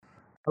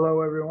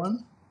Hello,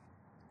 everyone.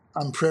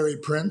 I'm Prairie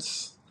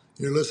Prince.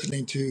 You're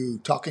listening to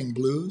Talking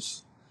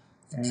Blues,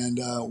 and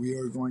we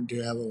are going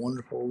to have a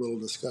wonderful little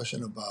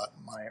discussion about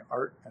my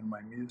art and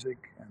my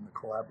music and the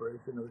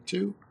collaboration of the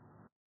two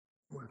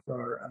with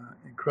our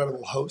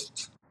incredible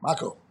hosts,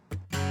 Mako.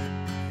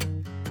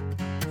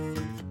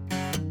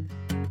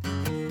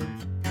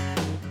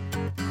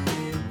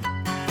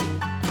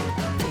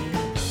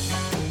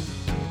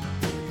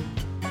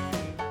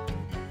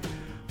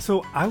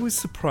 So I was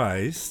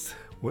surprised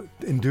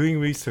in doing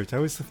research. I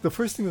was the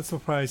first thing that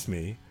surprised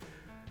me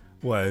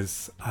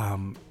was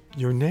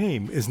your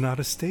name is not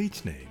a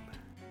stage name.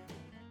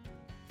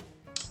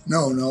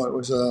 No, it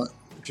was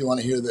if you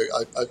want to hear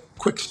a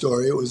quick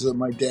story, it was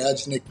my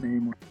dad's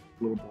nickname when I was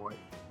a little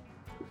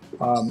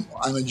boy.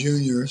 I'm a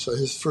junior, so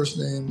his first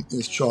name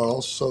is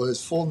Charles. So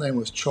his full name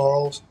was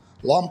Charles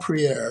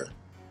Lompriere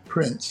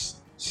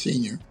Prince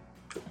Sr.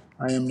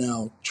 I am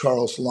now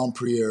Charles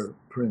Lompriere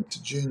Prince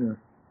Jr.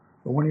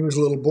 But when he was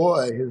a little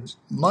boy, his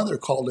mother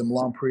called him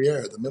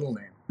Lompriere, the middle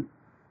name.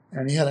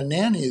 And he had a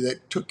nanny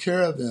that took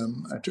care of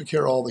him. I took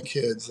care of all the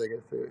kids. I guess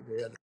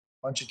they had a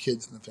bunch of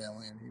kids in the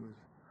family, and he was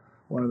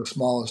one of the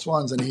smallest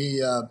ones. And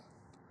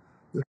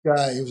this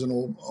guy, he was an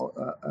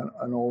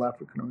old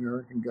African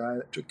American guy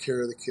that took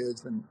care of the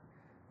kids, and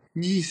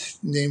he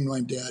named my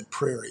dad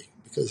Prairie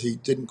because he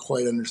didn't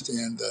quite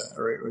understand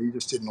or he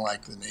just didn't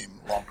like the name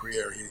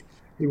Lompriere.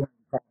 He wanted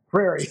to call him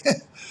Prairie.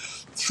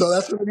 So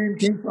that's where the name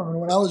came from. And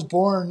when I was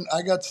born,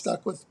 I got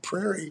stuck with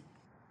Prairie,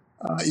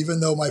 even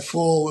though my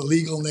full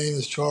legal name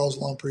is Charles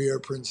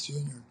Lompriere Prince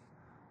Jr.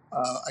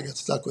 I got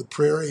stuck with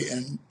Prairie,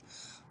 and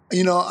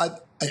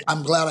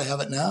I'm glad I have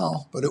it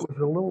now. But it was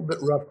a little bit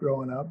rough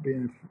growing up,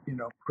 being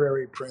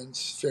Prairie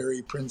Prince,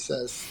 Fairy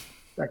Princess,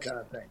 that kind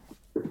of thing.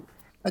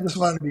 I just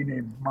wanted to be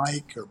named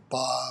Mike or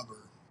Bob or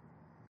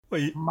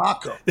Well,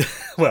 Mako.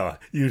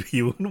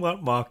 you wouldn't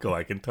want Mako,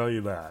 I can tell you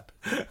that.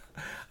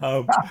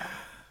 Um,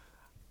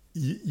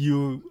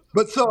 you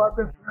But so I've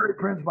been Fairy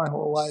Prince my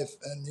whole life,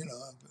 and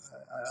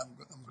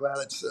I'm glad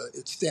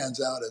it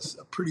stands out as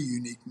a pretty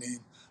unique name.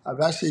 I've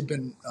actually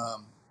been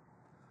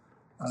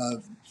uh,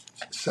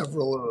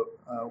 several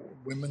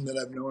women that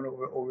I've known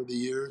over the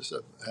years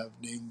have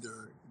named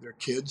their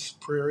kids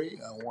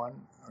Prairie.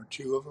 One or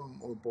two of them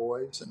were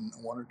boys, and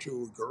one or two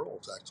were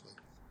girls, actually.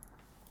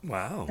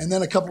 wow. And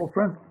then a couple of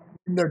friends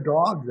named their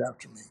dogs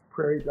after me,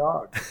 Prairie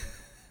dogs.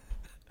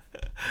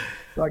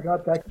 So I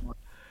got that going.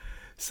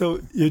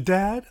 So your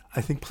dad, I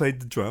think, played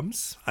the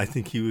drums. I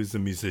think he was a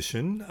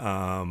musician.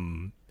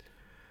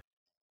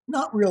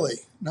 Not really,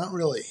 not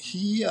really.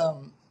 He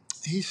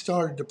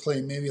started to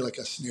play maybe like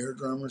a snare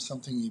drum or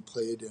something. He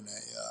played in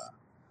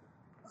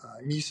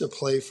he used to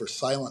play for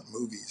silent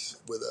movies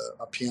with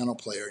a piano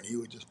player, and he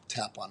would just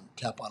tap on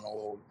a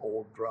little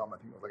old drum. I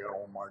think it was like an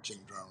old marching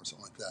drum or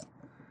something like that.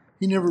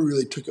 He never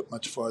really took it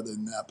much farther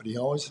than that, but he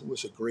always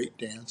was a great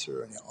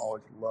dancer, and he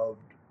always loved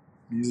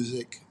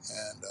music,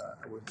 and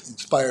it was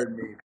inspired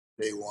me from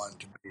day one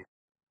to be,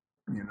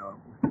 you know,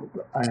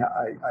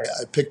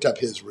 I picked up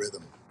his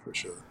rhythm for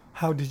sure.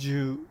 How did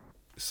you?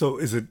 So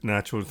is it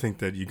natural to think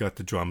that you got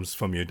the drums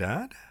from your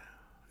dad?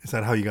 Is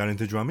that how you got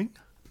into drumming?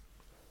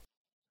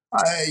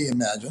 I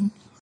imagine.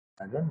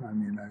 I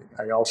mean,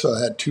 I also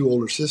had two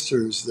older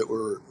sisters that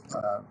were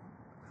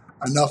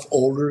enough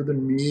older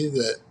than me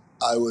that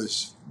I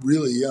was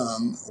really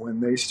young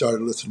when they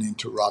started listening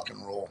to rock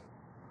and roll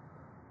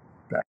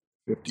back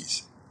in the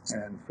 50s.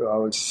 And so I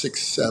was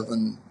 6,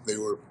 7. They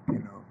were,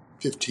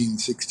 15,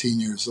 16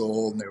 years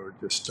old, and they were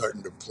just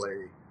starting to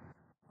play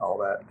all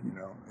that,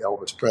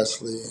 Elvis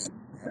Presley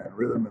and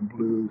rhythm and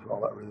blues,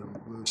 all that rhythm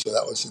and blues. So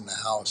that was in the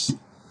house.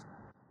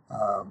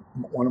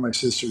 One of my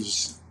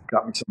sisters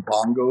got me some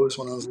bongos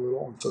when I was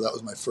little, and so that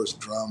was my first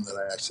drum that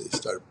I actually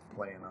started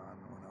playing on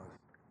when I was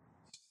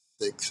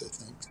 6, I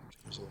think, 6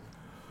 years old.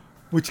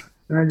 Which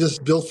And I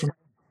just built from.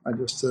 I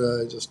just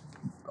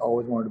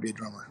always wanted to be a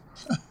drummer.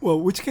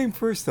 which came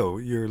first though?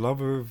 Your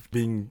love of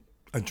being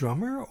a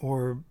drummer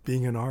or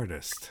being an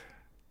artist?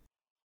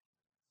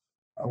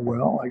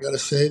 Well, I got to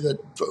say that.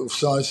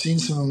 So I've seen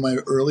some of my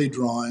early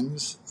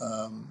drawings,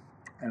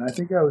 and I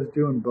think I was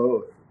doing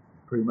both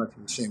pretty much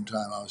at the same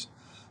time.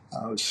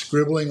 I was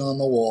scribbling on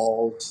the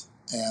walls,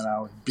 and I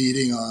was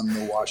beating on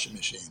the washing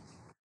machine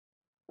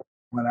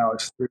when I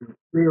was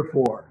three or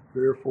four.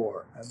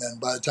 And then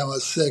by the time I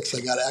was 6,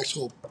 I got an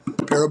actual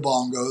pair of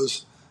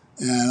bongos,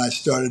 and I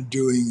started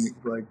doing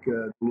like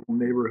a little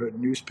neighborhood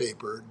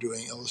newspaper,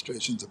 doing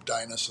illustrations of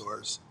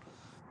dinosaurs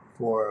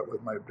for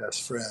with my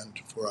best friend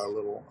for our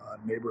little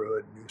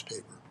neighborhood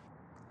newspaper.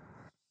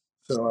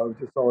 So I was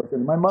just always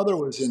in. My mother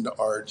was into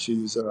art. She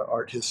was an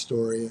art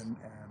historian,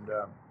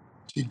 and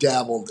she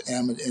dabbled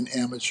in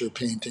amateur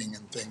painting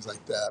and things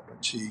like that.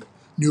 But she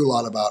knew a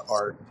lot about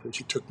art, so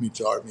she took me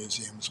to art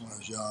museums when I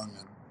was young,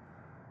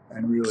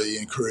 and really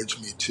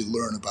encouraged me to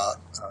learn about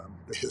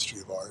the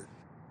history of art.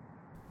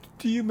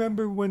 Do you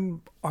remember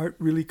when art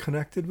really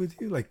connected with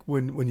you? Like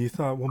when you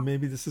thought, well,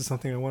 maybe this is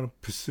something I want to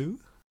pursue?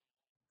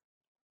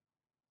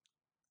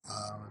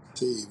 Let's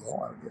see.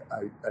 Well,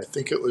 I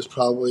think it was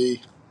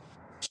probably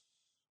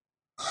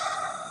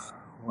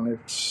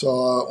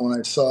when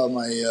I saw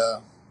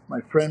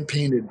my friend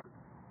painted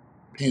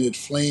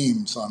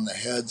flames on the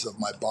heads of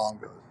my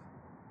bongos,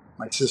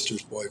 my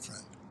sister's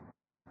boyfriend,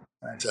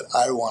 and I said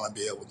I want to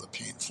be able to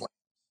paint flames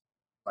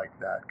like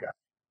that guy.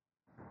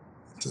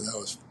 So that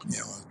was I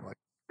was like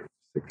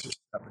 6 or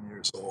 7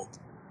 years old.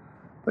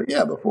 But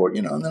yeah, before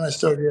and then I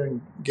started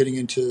getting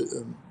into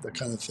that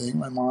kind of thing.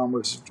 My mom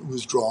was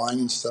drawing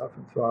and stuff,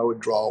 and so I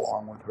would draw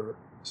along with her.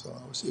 So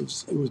it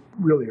was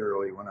really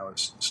early when I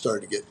was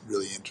started to get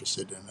really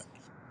interested in it.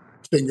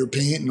 Finger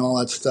paint and all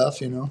that stuff,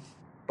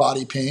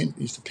 body paint.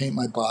 I used to paint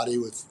my body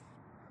with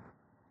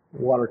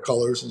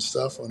watercolors and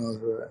stuff when I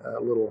was a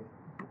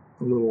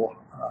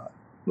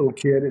little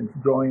kid and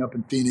growing up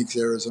in Phoenix,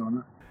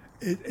 Arizona.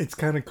 It's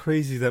kind of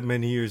crazy that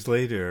many years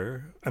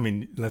later, I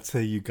mean, let's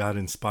say you got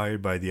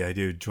inspired by the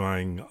idea of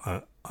drawing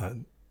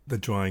the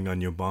drawing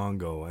on your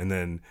bongo, and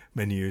then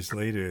many years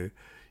later,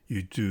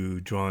 you do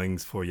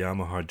drawings for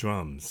Yamaha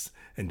drums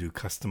and do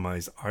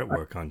customized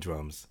artwork on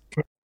drums.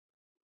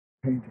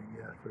 Painting,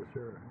 yeah, for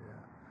sure,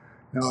 yeah.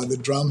 Now, the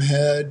drum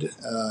head,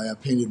 I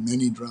painted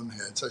many drum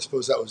heads. I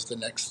suppose that was the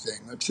next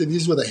thing. See,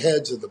 these were the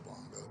heads of the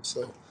bongo.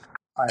 So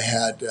I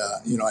had,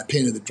 I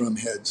painted the drum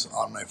heads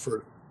on my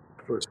first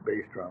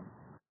bass drum,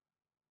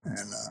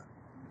 and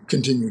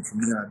continued from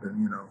there. I've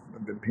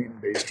been painting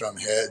bass drum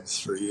heads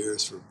for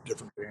years for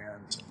different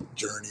bands,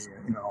 Journey,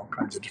 all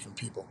kinds of different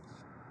people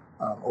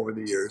over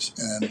the years.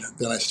 And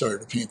then I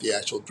started to paint the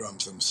actual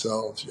drums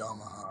themselves.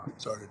 Yamaha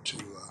started to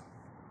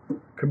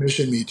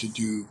commission me to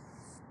do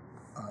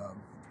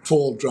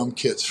full drum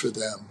kits for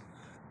them,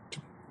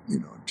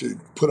 to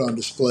put on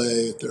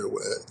display at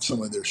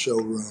some of their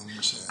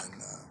showrooms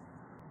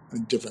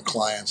and different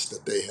clients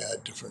that they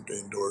had, different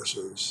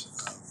endorsers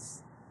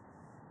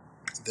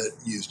that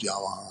used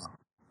Yamaha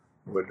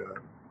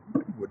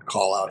would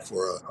call out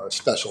for a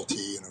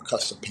specialty and a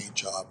custom paint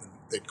job, and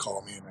they'd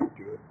call me and I'd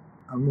do it.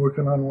 I'm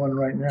working on one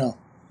right now,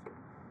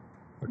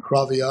 a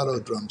Craviotto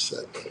drum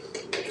set.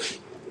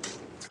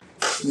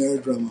 Snare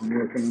drum I'm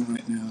working on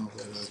right now,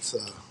 but it's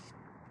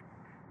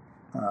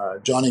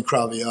Johnny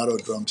Craviotto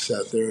drum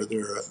set. They're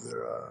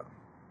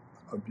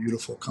a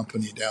beautiful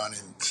company down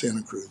in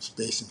Santa Cruz,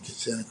 based in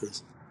Santa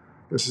Cruz.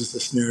 This is the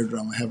snare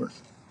drum. I've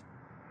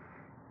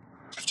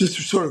just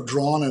sort of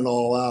drawn it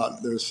all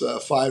out. There's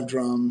 5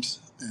 drums,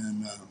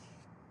 and I don't know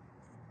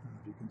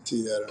if you can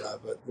see that or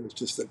not, but there's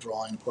just the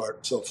drawing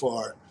part so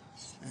far.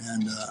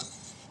 And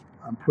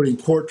I'm putting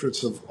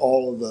portraits of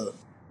all of the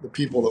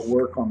people that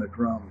work on the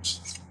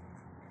drums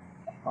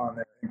on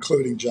there,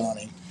 including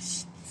Johnny,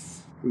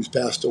 who's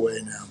passed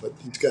away now. But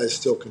these guys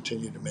still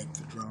continue to make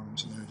the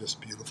drums, and they're just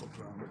beautiful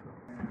drums.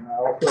 And I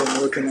also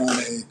am working on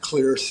a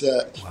clear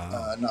set,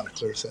 Wow. not a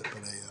clear set,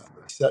 but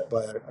a set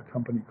by a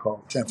company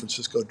called San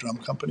Francisco Drum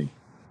Company.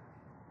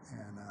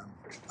 And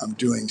I'm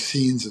doing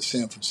scenes of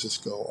San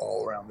Francisco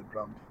all around the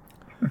drums.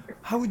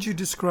 How would you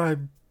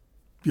describe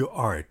your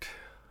art?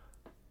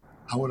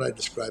 How would I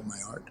describe my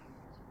art?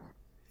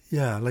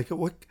 Yeah, like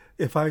what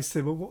if I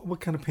said, well, what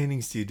kind of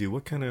paintings do you do?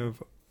 What kind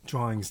of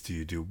drawings do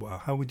you do?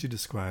 How would you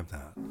describe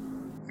that?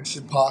 It's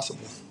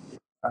impossible.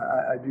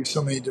 I do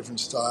so many different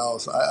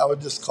styles. I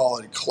would just call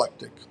it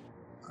eclectic.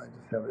 I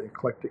just have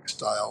eclectic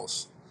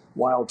styles,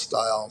 wild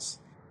styles.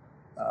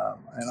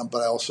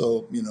 But I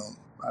also,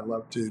 I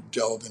love to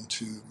delve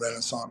into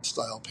Renaissance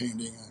style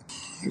painting.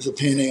 There's a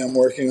painting I'm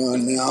working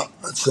on now.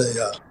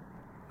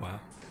 Wow.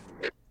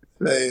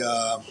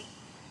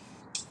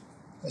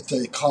 It's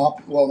a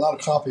copy. Well, not a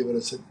copy, but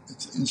it's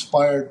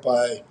inspired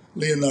by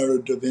Leonardo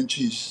da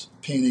Vinci's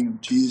painting of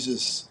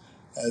Jesus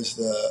as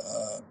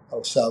the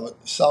of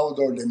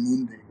Salvador de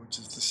Mundi, which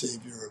is the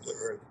savior of the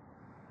earth.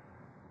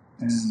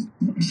 And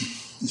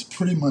it's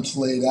pretty much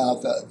laid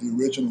out that the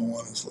original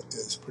one is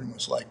pretty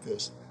much like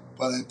this.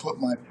 But I put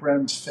my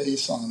friend's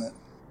face on it.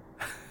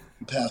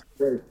 He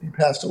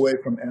passed away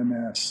from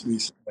MS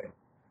recently.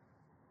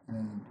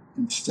 And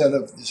instead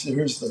of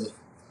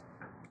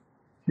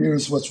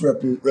here's what's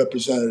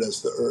represented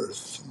as the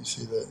Earth. You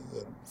see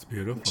It's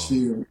beautiful. the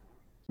sphere,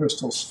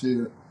 crystal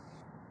sphere,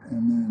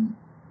 and then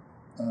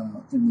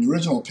in the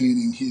original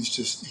painting,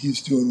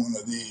 he's doing one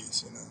of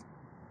these.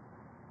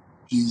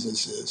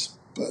 Jesus is,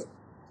 but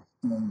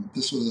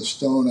this was a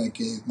stone I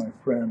gave my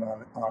friend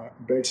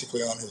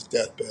basically on his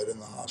deathbed in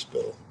the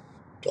hospital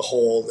to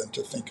hold and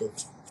to think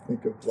of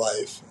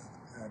life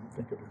and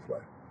think of his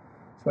life.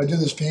 So I did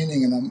this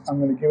painting, and I'm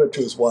going to give it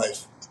to his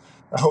wife.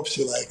 I hope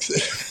she likes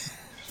it.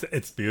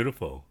 It's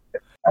beautiful.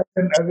 I've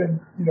been,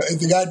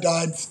 the guy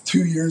died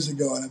 2 years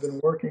ago, and I've been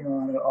working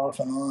on it off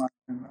and on,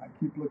 and I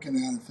keep looking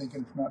at it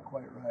thinking it's not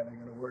quite right. I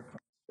got to work on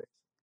it.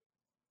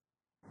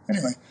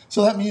 Anyway,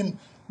 so that means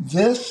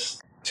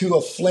this to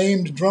a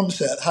flamed drum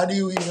set. How do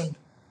you even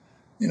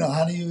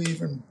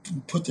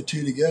put the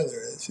two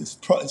together? It's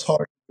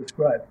hard to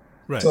describe.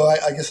 Right. So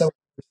I guess I would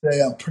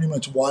say I'm pretty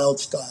much wild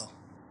style.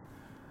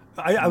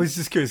 I was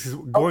just curious.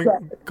 I'm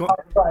an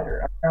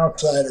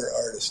outsider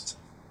artist.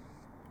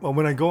 Well,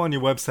 when I go on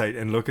your website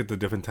and look at the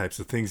different types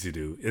of things you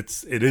do,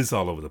 it is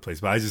all over the place.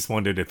 But I just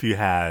wondered if you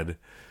had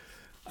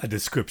a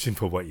description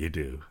for what you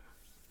do.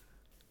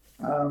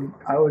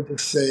 I would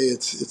just say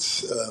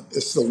it's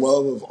the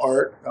love of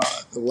art,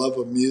 the love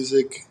of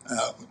music,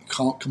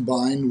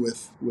 combined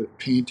with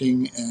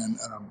painting and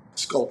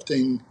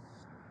sculpting,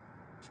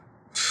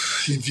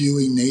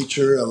 viewing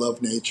nature. I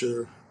love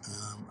nature.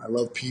 I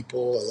love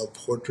people. I love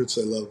portraits.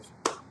 I love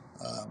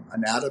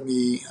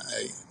anatomy.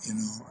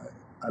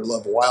 I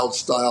love wild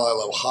style. I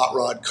love hot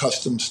rod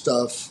custom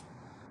stuff,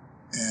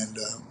 and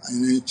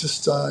it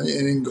just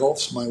it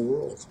engulfs my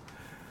world.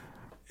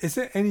 Is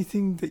there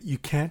anything that you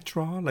can't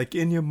draw? Like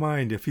in your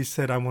mind, if you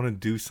said, I want to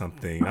do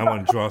something, I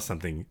want to draw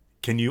something,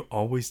 can you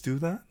always do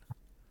that?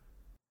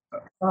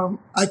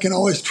 I can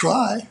always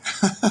try.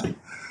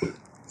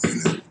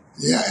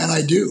 Yeah, and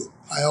I do.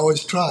 I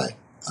always try,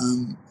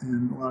 and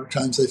a lot of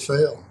times I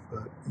fail.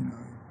 But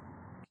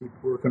keep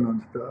working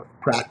on stuff.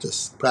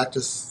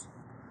 Practice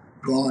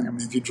drawing. I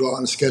mean, if you draw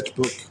in a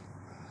sketchbook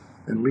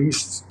at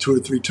least 2 or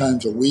 3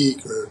 times a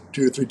week, or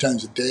 2 or 3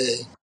 times a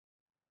day,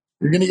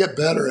 you're going to get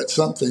better at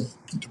something,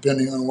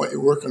 depending on what you're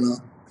working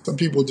on. Some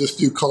people just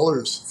do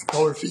color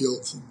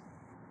fields, and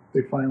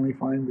they finally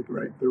find the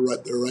right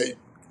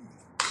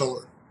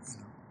color. You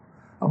know.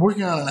 I'm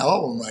working on an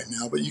album right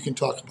now, but you can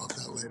talk about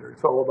that later.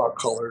 It's all about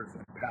colors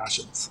and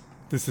passions.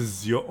 This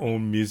is your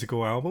own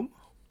musical album?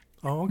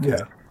 Oh, Yeah.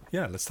 okay.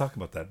 Yeah, let's talk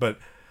about that. But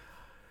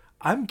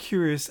I'm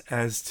curious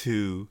as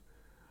to,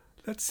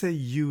 let's say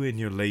you in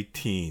your late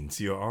teens,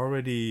 you're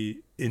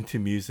already into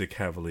music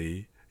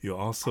heavily, you're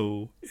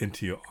also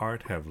into your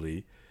art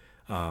heavily.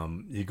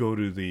 You go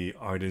to the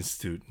Art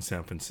Institute in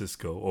San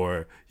Francisco,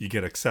 or you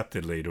get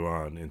accepted later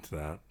on into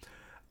that.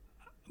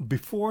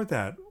 Before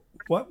that,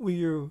 what were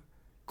your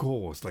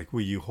goals? Like,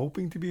 were you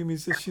hoping to be a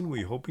musician? Were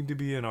you hoping to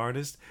be an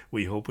artist? Were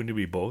you hoping to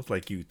be both,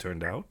 like you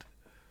turned out?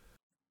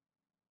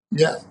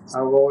 Yeah,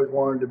 I've always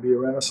wanted to be a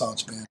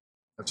Renaissance man.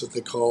 That's what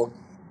they called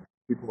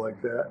people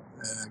like that.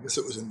 And I guess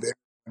it was invented.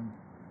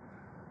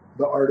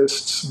 The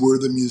artists were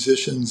the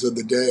musicians of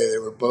the day. They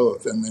were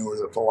both, and they were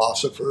the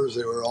philosophers.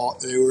 They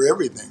were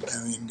everything.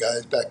 I mean,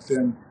 guys back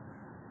then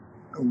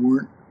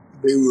weren't.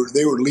 They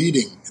were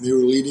leading. They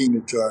were leading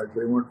the charge.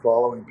 They weren't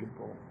following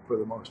people for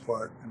the most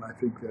part. And I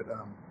think that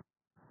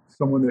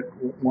someone that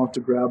wants to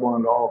grab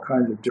onto all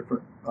kinds of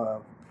different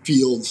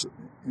fields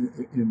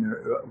in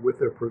their with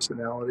their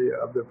personality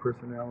of their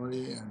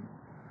personality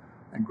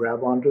and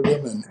grab onto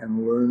them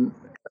and learn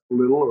as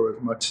little or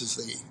as much as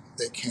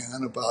they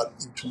can about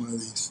each one of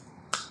these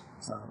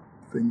uh,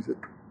 things that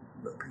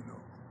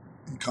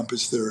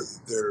encompass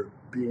their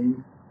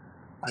being.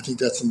 I think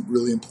that's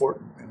really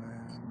important, and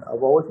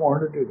I've always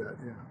wanted to do that.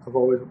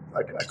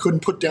 Yeah, I couldn't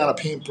put down a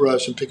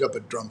paintbrush and pick up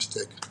a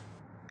drumstick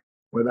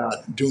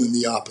without doing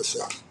the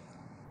opposite.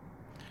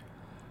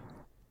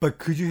 But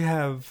could you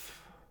have,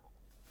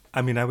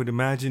 I mean, I would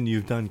imagine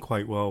you've done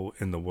quite well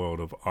in the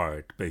world of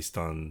art based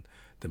on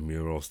the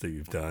murals that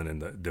you've done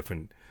and the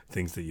different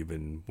things that you've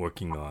been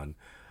working on.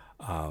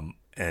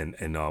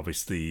 And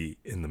obviously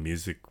in the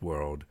music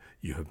world,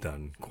 you have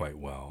done quite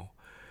well.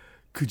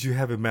 Could you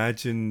have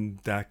imagined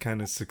that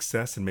kind of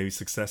success? And maybe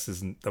success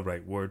isn't the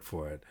right word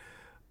for it,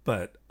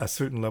 but a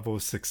certain level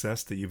of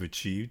success that you've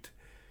achieved.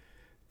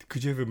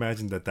 Could you have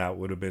imagined that that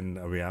would have been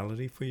a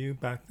reality for you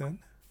back then?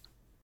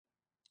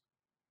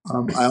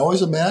 I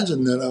always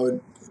imagined that I would,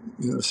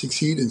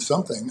 succeed in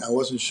something. I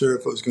wasn't sure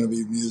if it was going to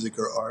be music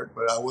or art,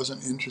 but I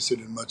wasn't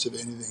interested in much of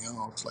anything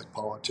else, like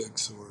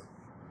politics or,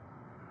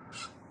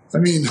 I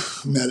mean,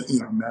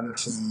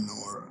 medicine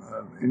or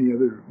any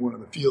other one of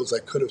the fields I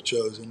could have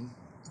chosen.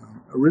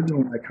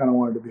 Originally, I kind of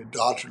wanted to be a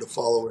doctor to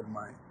follow in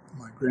my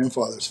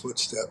grandfather's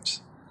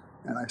footsteps,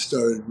 and I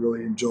started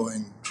really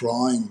enjoying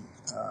drawing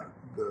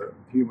the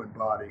human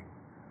body.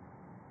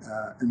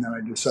 And then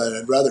I decided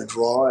I'd rather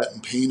draw it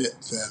and paint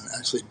it than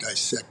actually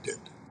dissect it.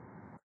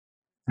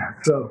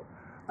 So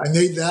I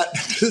made that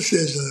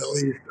decision at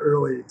least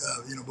early,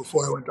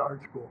 before I went to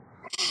art school.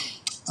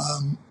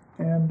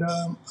 And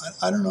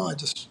I don't know.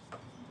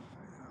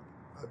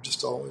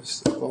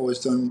 I've always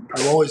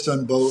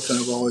done both, and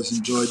I've always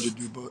enjoyed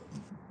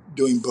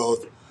doing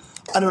both.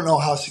 I don't know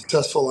how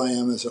successful I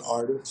am as an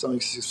artist. I'm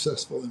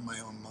successful in my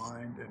own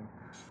mind,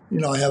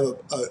 and I have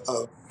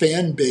a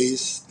fan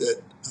base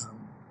that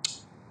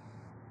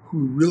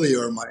who really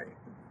are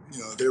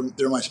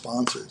they're my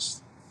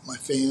sponsors, my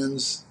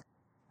fans.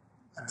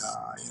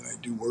 I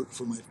do work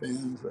for my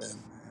fans, I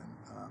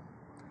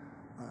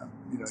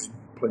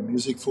play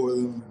music for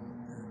them,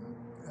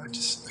 and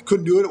I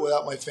couldn't do it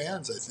without my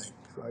fans. I think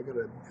so. I got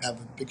to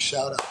have a big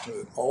shout out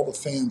to all the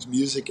fans,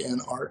 music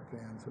and art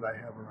fans that I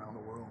have around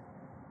the world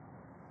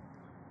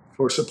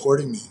for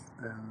supporting me.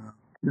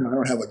 And I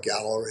don't have a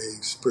gallery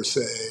per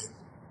se.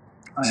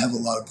 I have a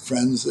lot of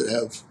friends that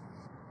have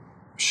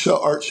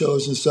art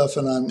shows and stuff,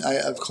 and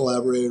I've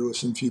collaborated with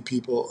some few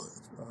people,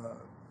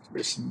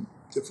 with some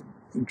different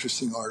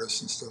interesting artists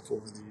and stuff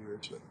over the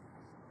years. But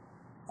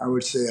I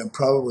would say I'm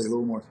probably a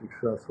little more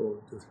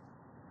successful, just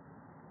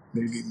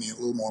maybe a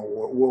little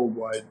more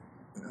worldwide,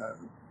 uh,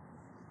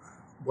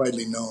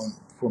 widely known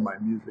for my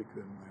music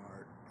than my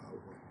art,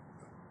 probably.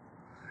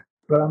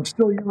 But I'm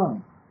still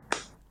young.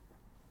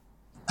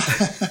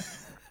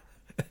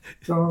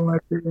 Some of my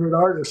favorite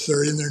artists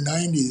are in their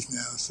 90s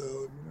now,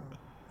 so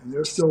and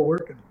they're still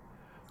working.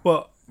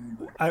 Well,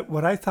 Anyway.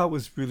 what I thought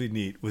was really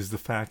neat was the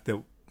fact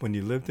that when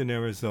you lived in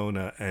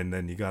Arizona and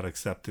then you got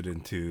accepted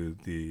into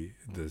the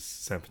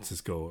San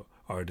Francisco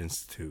Art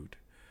Institute,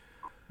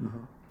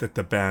 Uh-huh. that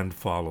the band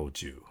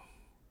followed you.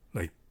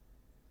 Like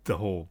the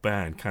whole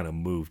band kind of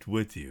moved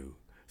with you.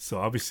 So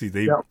obviously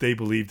Yeah, they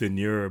believed in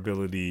your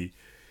ability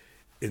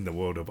in the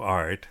world of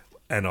art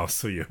and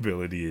also your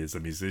ability as a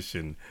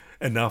musician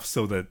enough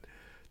so that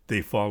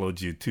they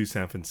followed you to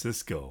San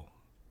Francisco.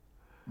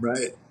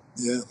 right.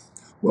 Yeah.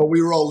 Well,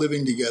 we were all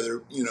living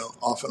together,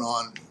 off and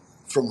on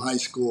from high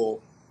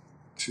school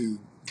to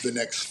the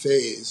next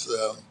phase.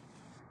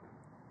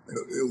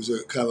 It was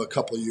a kind of a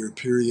couple year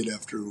period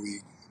after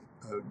we,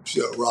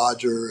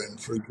 Roger and,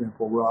 for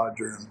example,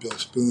 Roger and Bill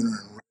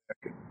Spooner and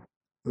Rick and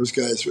those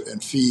guys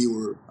and Fee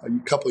were a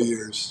couple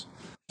years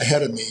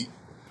ahead of me.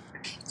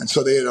 And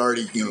so they had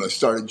already,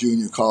 started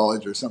junior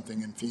college or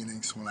something in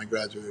Phoenix when I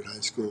graduated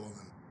high school.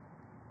 And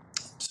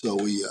so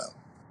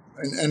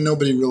and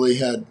nobody really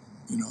had,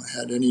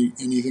 had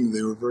anything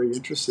they were very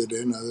interested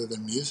in other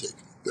than music.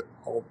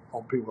 All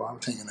people I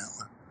was hanging out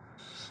with.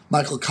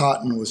 Michael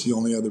Cotton was the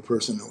only other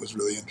person that was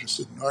really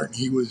interested in art, and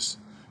he was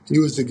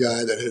the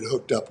guy that had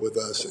hooked up with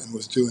us and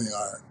was doing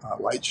our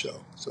light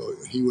show. So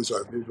he was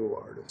our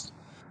visual artist.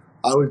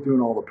 I was doing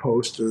all the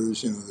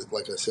posters,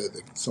 like I said,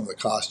 some of the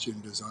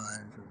costume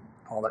designs and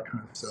all that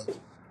kind of stuff.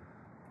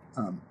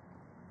 Um,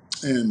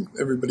 and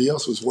everybody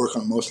else was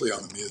working mostly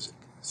on the music.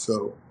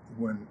 So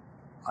when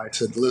I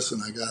said,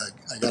 "Listen, I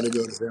got to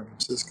go to San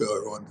Francisco,"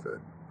 everyone said,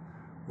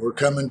 "We're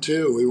coming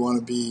too. We want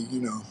to be, we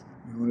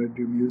want to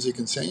do music."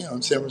 And San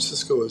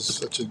Francisco was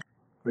such a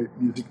great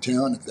music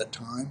town at that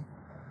time,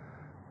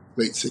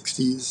 late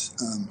 '60s.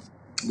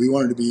 We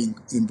wanted to be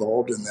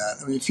involved in that.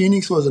 I mean,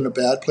 Phoenix wasn't a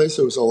bad place.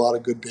 There was a lot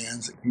of good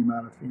bands that came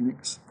out of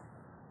Phoenix,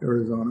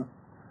 Arizona.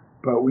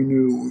 But we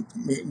knew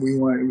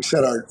we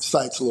set our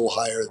sights a little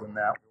higher than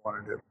that. We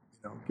wanted to,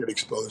 get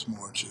exposed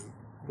more to.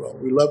 Well,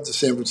 we loved the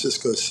San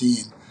Francisco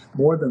scene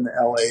more than the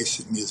LA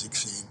music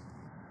scene.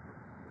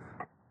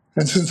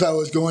 And since I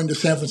was going to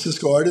San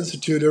Francisco Art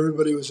Institute,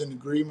 everybody was in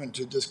agreement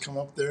to just come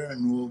up there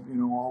and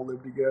we'll, all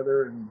live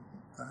together and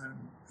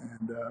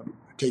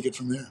take it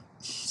from there.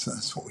 So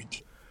that's what we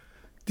did.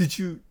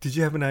 Did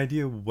you have an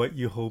idea what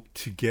you hoped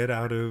to get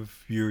out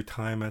of your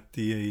time at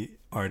the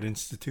Art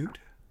Institute?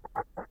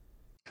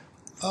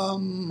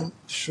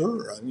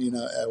 Sure. I mean,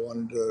 I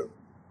wanted to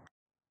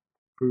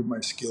improve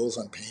my skills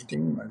on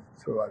painting,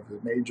 so I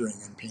was majoring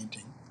in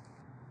painting.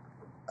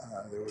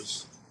 There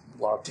was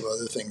lots of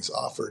other things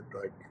offered,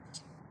 like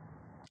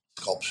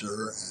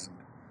sculpture and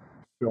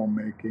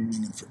filmmaking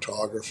and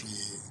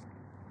photography,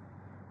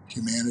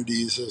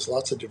 humanities. There's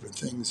lots of different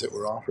things that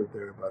were offered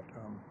there, but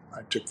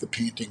I took the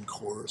painting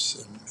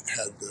course and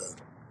had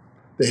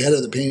the head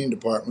of the painting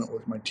department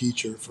was my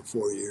teacher for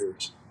 4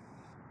 years,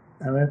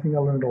 and I think I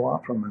learned a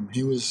lot from him.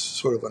 He was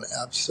sort of an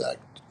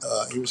abstract.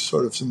 He was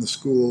sort of in the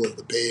school of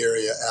the Bay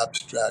Area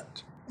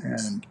abstract,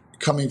 and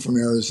coming from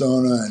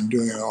Arizona and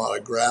doing a lot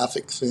of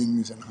graphic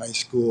things in high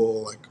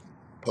school, like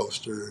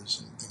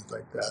posters and things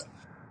like that.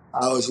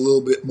 I was a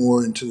little bit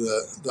more into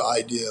the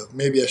idea of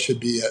maybe I should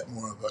be at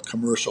more of a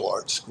commercial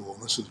art school.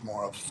 This was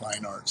more of a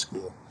fine art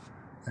school.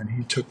 And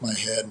he took my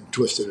head and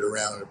twisted it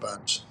around a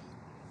bunch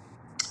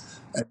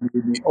and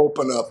made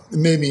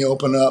me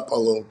open up a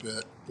little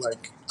bit.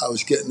 Like I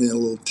was getting in a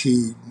little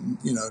too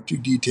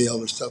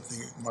detailed or something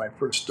when I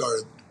first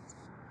started.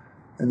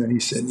 And then he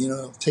said,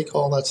 take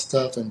all that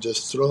stuff and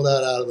just throw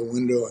that out of the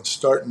window and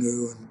start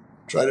new and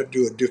try to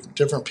do a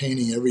different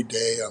painting every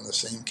day on the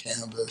same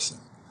canvas.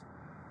 And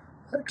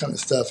that kind of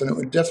stuff. And it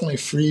would definitely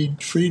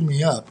freed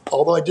me up.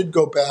 Although I did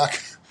go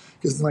back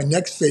because my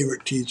next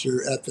favorite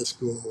teacher at the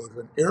school was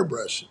an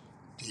airbrush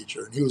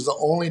teacher, and he was the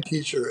only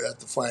teacher at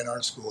the fine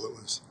art school that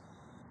was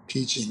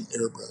teaching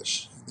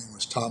airbrush. His name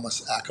was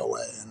Thomas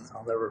Akaway, and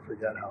I'll never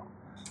forget how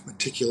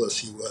meticulous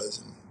he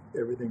was, and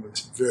everything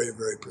was very,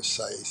 very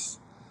precise.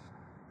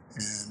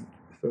 And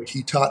so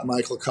he taught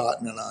Michael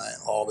Cotton and I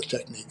all the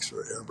techniques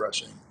for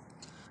airbrushing.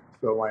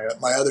 So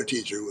my other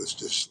teacher was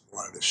just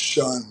wanted to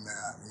shun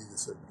that. He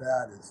just said,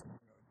 "That is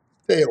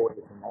stay away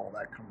from all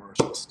that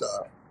commercial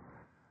stuff."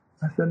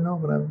 I said, "No,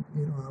 but I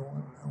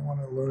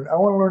want to learn. I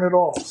want to learn it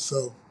all."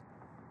 So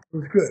it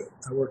was good.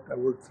 I worked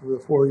through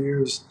the 4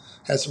 years.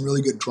 Had some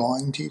really good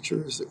drawing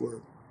teachers that were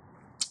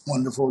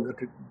wonderful. Got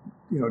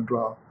to,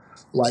 draw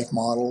life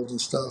models and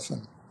stuff,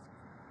 and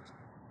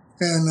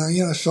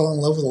I fell in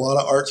love with a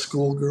lot of art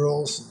school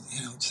girls.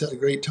 And, just had a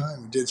great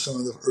time. We did some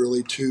of the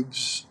early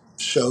tubes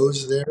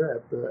shows there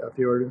at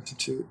the Art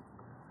Institute,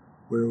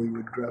 where we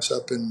would dress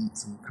up in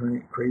some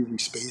crazy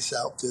space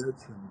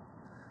outfits, and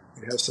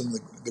we'd have some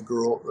of the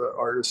girl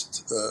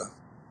artist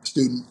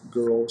student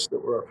girls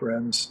that were our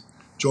friends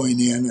join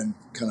in and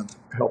kind of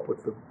help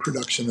with the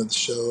production of the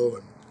show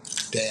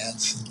and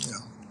dance,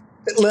 and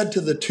it led to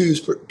the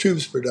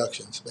tubes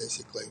productions,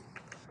 basically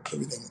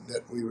everything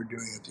that we were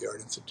doing at the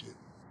Art Institute.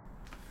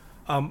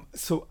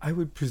 So I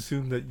would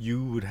presume that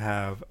you would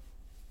have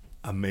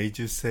a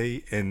major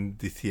say in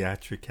the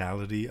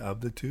theatricality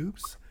of the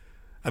Tubes?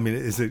 I mean,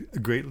 is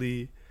it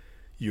greatly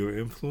your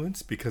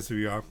influence because of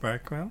your art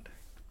background,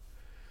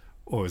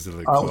 or is it a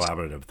Uh,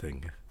 collaborative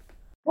thing?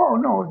 well,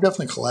 no,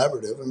 definitely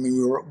collaborative. I mean,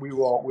 we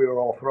were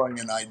all throwing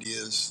in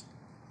ideas,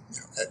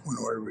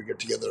 whenever we get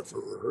together for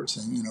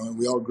rehearsing.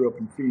 We all grew up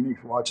in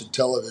Phoenix watching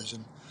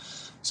television,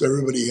 so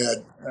everybody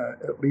had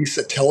at least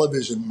a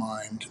television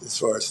mind as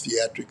far as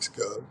theatrics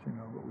goes.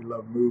 But we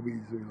loved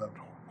movies, we loved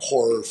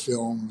horror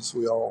films,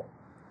 we all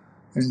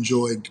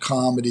enjoyed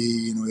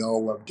comedy. We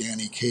all loved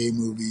Danny Kaye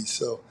movies.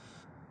 So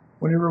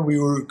whenever we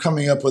were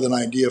coming up with an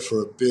idea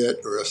for a bit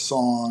or a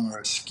song or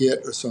a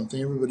skit or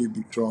something, everybody would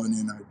be throwing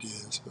in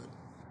ideas. But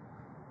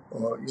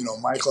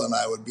Michael and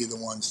I would be the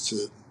ones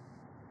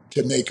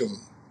to make them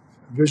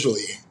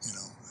visually,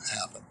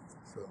 happen.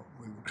 So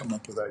we would come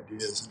up with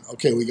ideas, and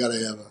okay, we got to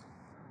have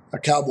a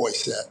cowboy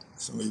set.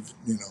 So we,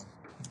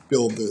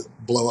 build the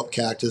blow up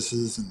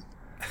cactuses and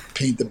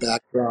paint the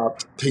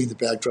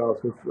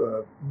backdrops with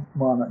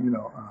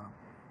mono,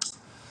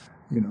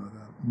 the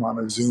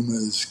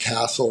Montezuma's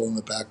castle in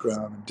the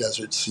background and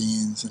desert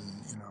scenes, and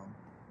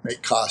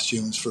make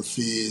costumes for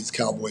Fee,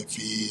 cowboy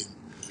Fee, and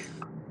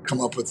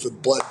come up with the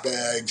blood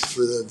bags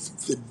for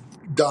the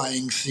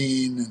dying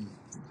scene, and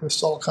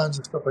just all kinds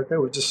of stuff like that. It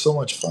was just so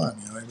much fun.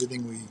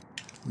 Everything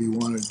we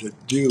wanted to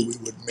do, we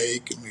would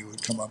make, and we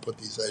would come up with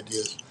these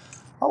ideas.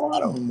 A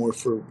lot of them were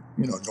for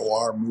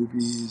noir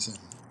movies and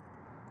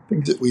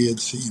things that we had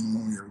seen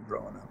when we were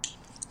growing up.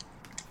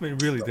 I mean,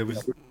 really, So there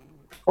was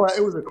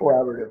it was a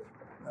collaborative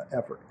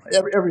effort.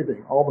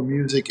 Everything, all the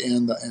music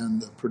and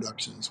the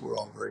productions were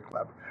all very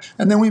collaborative.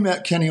 And then we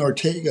met Kenny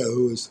Ortega,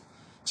 who was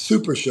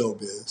super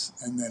showbiz,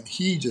 and then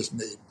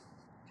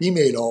he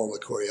made all the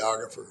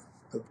choreography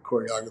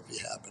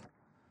happen,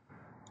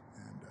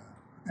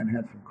 and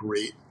had some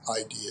great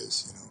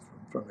ideas,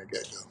 from the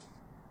get go.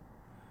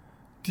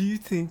 Do you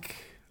think?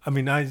 I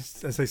mean,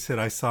 as I said,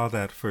 I saw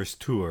that first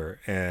tour,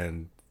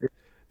 and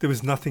there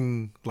was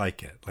nothing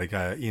like it. Like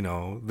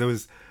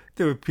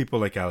there were people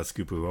like Alice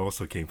Cooper who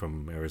also came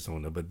from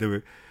Arizona, but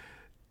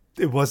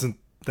it wasn't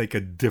like a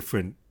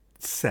different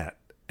set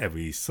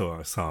every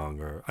song,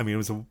 or I mean, it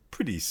was a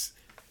pretty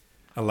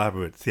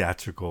elaborate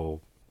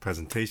theatrical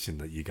presentation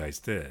that you guys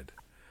did.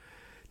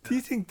 Do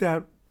you think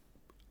that?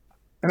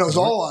 And it was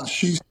all on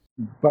shoestring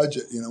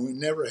budget. We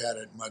never had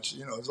it much.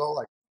 It was all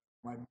like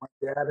my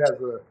dad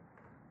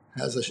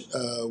has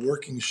a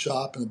working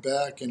shop in the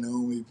back.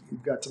 We've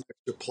got some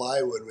extra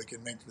plywood we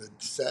can make the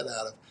set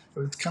out of. It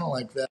was kind of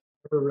like that.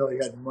 Never really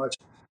had much.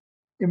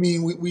 I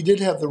mean, we did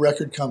have the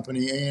record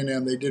company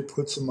A&M. They did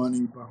put some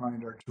money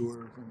behind our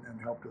tours,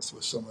 and helped us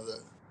with some of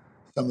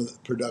the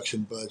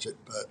production budget,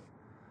 but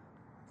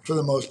for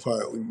the most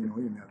part, we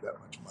didn't have that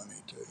much money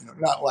to,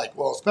 not like,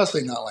 well,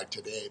 especially not like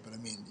today. But I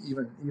mean,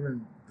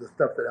 even the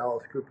stuff that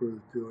Alice Cooper was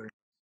doing,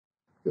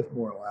 just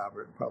more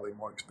elaborate, probably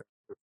more expensive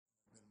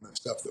than the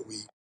stuff that we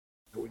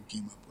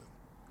came up with.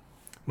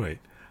 Right.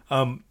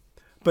 Um,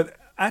 but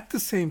at the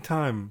same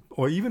time,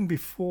 or even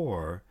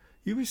before,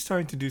 you were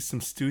starting to do some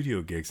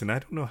studio gigs, and I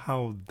don't know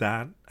how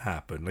that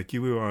happened. Like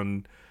you were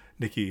on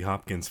Nicky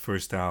Hopkins'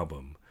 first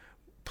album,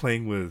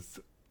 playing with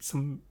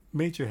some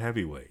major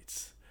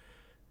heavyweights.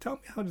 Tell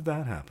me, how did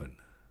that happen?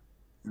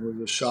 It was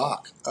a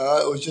shock.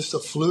 It was just a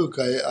fluke.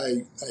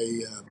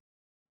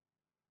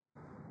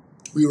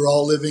 We were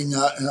all living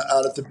out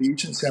at the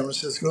beach in San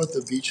Francisco at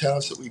the beach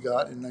house that we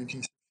got in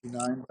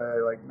 1969. By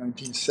like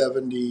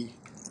 1970,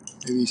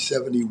 maybe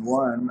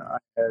 71, I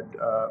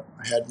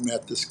had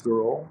met this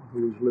girl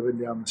who was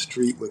living down the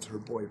street with her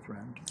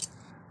boyfriend,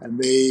 and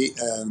the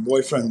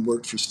boyfriend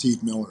worked for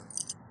Steve Miller.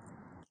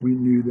 We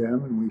knew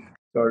them, and we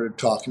started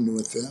talking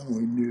with them.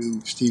 We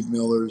knew Steve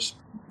Miller's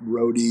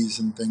roadies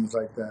and things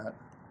like that,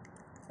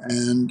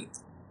 and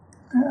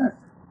uh,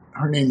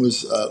 her name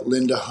was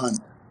Linda Hunt,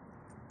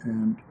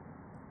 and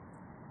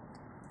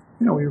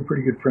we were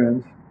pretty good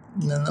friends.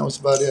 And then that was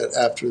about it.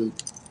 After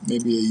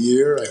maybe a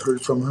year, I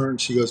heard from her, and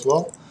she goes,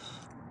 "Well,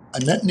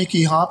 I met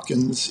Nicky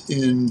Hopkins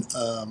in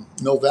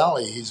Mill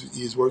Valley.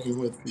 He's working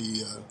with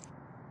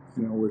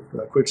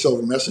with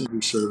Quicksilver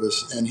Messenger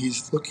Service, and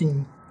he's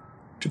looking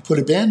to put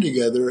a band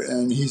together,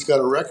 and he's got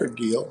a record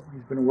deal.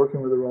 He's been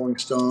working with the Rolling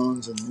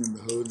Stones and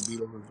the Who and the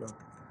Beatles and stuff.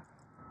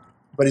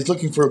 But he's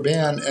looking for a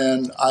band,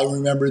 and I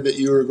remember that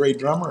you were a great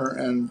drummer,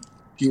 and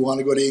do you want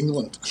to go to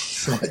England?"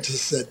 So I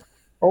just said,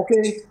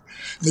 "Okay."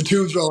 The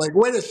Tubes were like,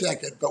 "Wait a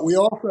second." But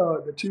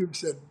the Tubes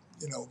said,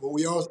 but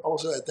we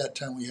also at that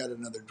time we had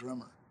another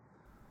drummer.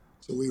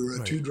 So we were a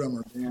Right.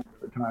 two-drummer band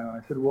at the time. And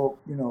I said, "Well,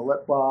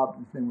 let Bob,"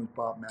 his name was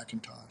Bob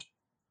McIntosh,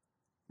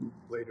 who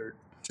later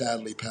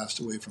sadly passed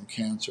away from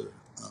cancer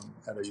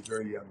at a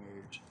very young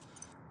age.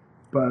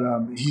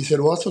 But he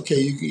said, "Well, it's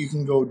okay. You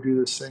can go do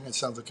this thing. It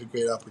sounds like a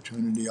great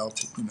opportunity.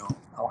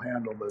 I'll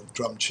handle the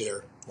drum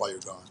chair while you're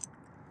gone."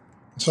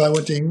 So I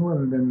went to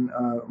England and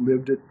then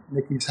lived at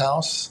Nicky's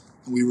house.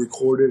 We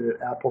recorded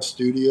at Apple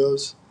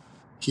Studios.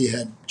 He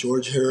had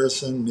George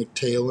Harrison, Mick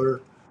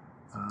Taylor,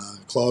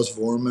 Klaus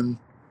Vormann,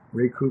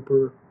 Ray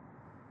Cooper,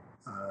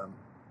 um,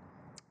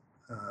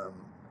 um,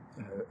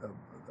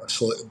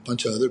 a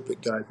bunch of other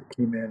big guys that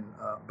came in,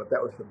 but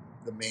that was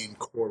the main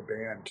core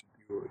band to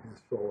do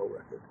his solo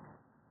record.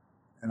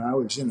 And I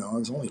was, I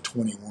was only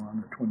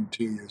 21 or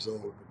 22 years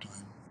old at the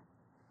time.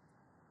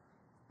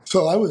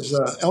 So I was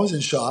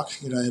in shock.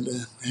 I had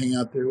to hang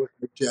out there with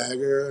Mick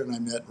Jagger, and I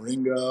met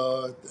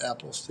Ringo at the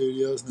Apple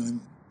Studios, and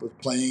then was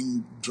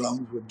playing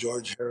drums with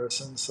George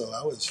Harrison. So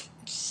I was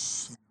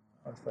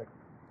like,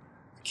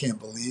 I can't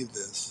believe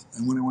this.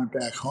 And when I went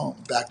back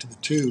home, back to the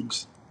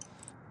Tubes,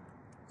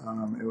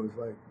 it was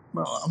like,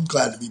 well, I'm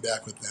glad to be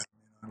back with them.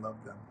 I love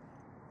them.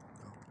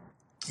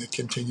 So it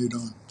continued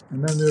on.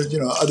 And then there's,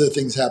 other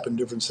things happened,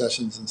 different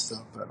sessions and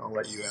stuff, but I'll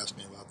let you ask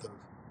me about those.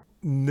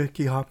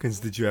 Nicky Hopkins,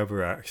 did you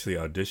ever actually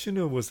audition,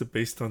 or was it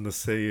based on the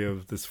say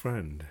of this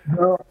friend?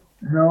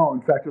 No.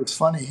 In fact, it was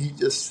funny. He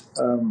just,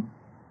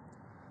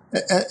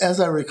 as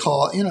I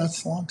recall,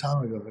 it's a long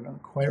time ago. I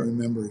don't quite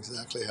remember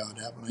exactly how it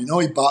happened. I know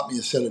he bought me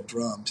a set of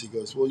drums. He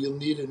goes, "Well, you'll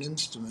need an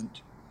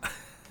instrument."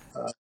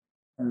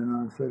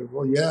 And I said,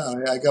 "Well, yeah,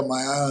 I got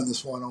my eye on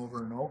this one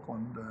over in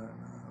Oakland.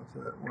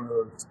 It was one of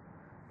those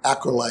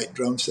acrylite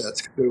drum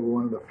sets. They were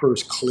one of the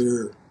first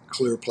clear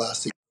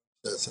plastic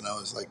sets, and I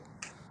was like,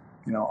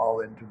 all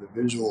into the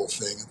visual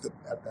thing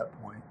at that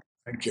point.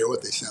 I didn't care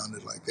what they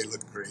sounded like; they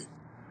looked great.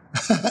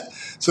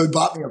 So he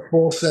bought me a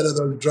full set of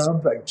those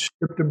drums. I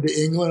shipped them to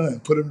England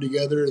and put them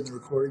together in the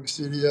recording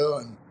studio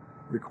and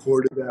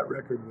recorded that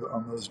record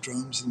on those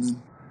drums, and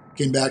then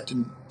came back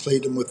and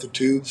played them with the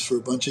Tubes for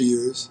a bunch of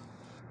years.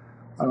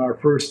 On our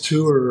first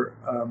tour,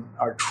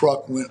 our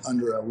truck went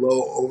under a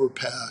low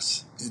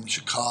overpass in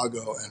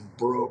Chicago and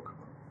broke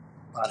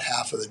about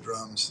half of the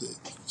drums.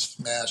 They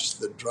smashed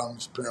the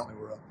drums. Apparently,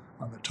 were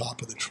on the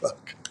top of the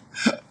truck.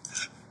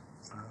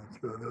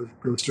 So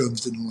those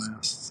drums didn't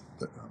last.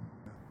 But,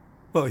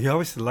 Well, he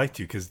obviously liked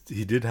you because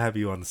he did have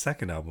you on the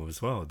second album as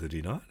well, did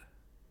he not?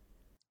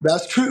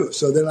 that's true.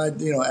 So then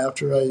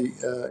after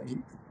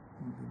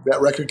that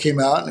record came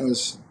out, and it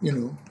was,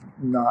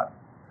 not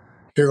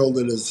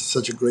heralded as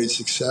such a great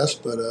success,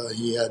 but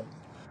he had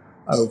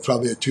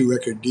probably a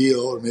 2-record deal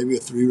or maybe a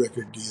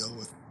 3-record deal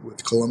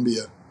with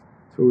Columbia.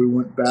 So we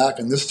went back,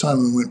 and this time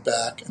we went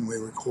back and we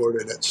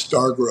recorded at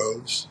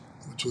Stargroves,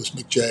 which was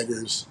Mick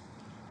Jagger's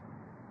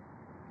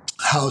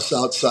house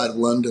outside of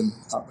London,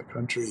 out in the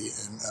country,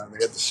 and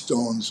they had the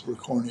Stones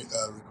recording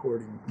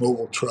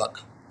Mobile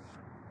Truck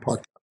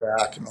parked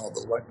back, and all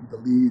the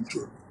leads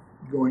were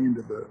going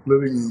into the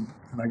living room,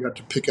 and I got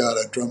to pick out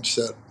a drum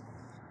set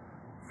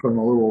from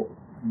a little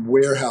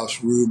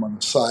warehouse room on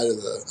the side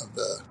of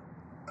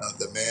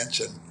the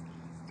mansion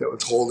that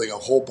was holding a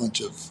whole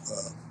bunch of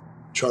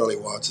Charlie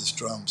Watts'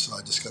 drums. So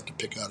I just got to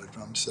pick out a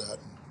drum set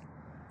and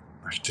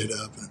marked it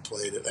up and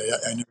played it.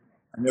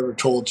 I never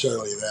told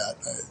Charlie that.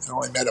 I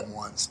only met him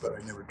once, but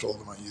I never told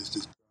him I used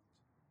his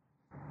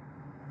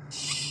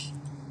drums.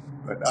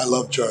 But I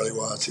love Charlie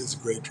Watts. He was a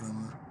great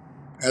drummer.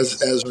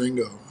 As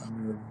Ringo. I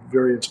mean, we were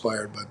very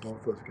inspired by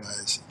both those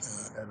guys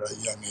at a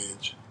young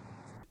age.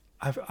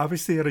 I've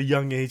obviously at a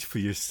young age for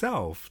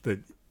yourself that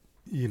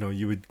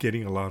you were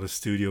getting a lot of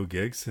studio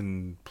gigs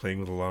and playing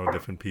with a lot of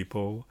different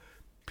people.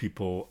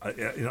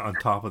 On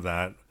top of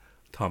that,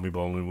 Tommy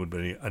Bolin would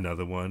be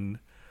another one.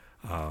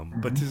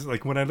 But just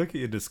like when I look at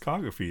your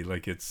discography,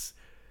 like it's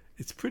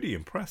pretty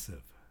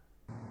impressive.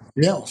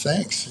 Yeah, well,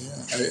 thanks.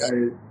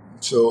 Yeah,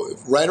 so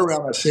right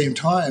around the same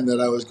time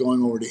that I was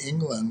going over to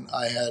England,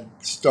 I had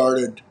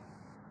started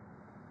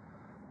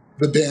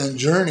the band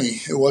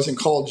Journey. It wasn't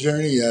called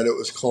Journey yet. It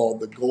was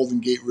called the Golden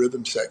Gate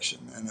Rhythm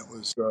Section, and it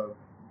was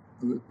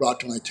brought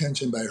to my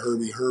attention by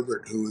Herbie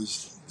Herbert, who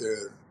was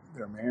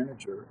their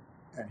manager,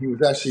 and he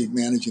was actually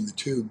managing the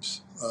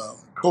Tubes,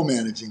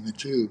 co-managing the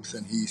Tubes,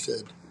 and he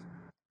said,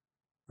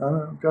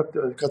 "I've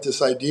got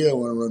this idea I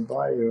want to run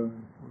by you.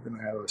 We're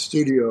going to have a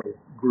studio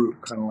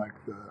group, kind of like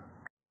the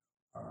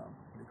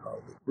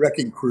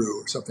Wrecking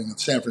Crew or something in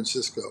San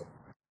Francisco.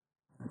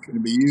 It's going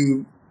to be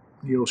you,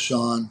 Neil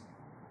Sean,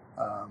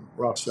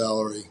 Ross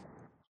Valerie,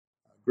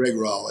 Greg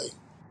Raleigh,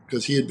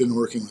 because he had been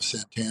working with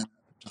Santana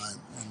at the time.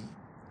 And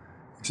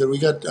he said, we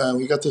got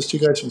those 2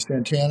 guys from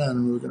Santana,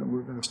 and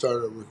we're gonna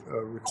start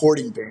a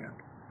recording band.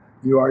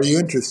 Are you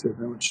interested?"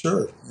 And I went,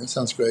 "Sure, that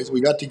sounds great." So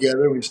we got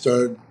together, we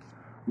started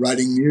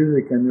writing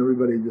music, and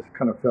everybody just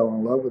kind of fell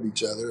in love with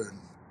each other. And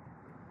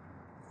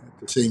at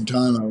the same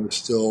time, I was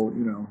still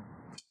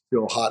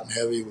hot and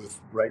heavy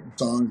with writing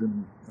songs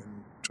and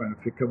trying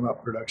to come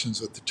up productions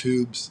with the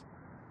Tubes.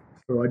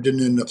 So I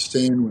didn't end up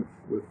staying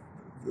with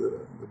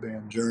the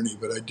band Journey,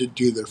 but I did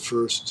do the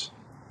first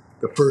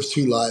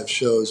 2 live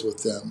shows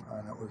with them,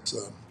 and it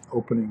was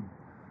opening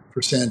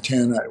for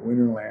Santana at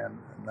Winterland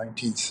in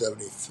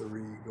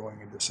 1973, going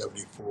into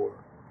 74.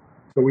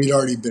 So we'd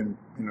already been,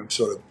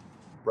 sort of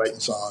writing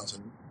songs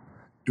and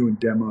doing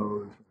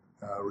demos,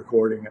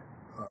 recording at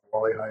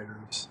Wally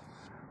Hyder's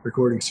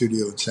recording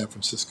studio in San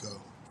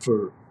Francisco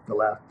for the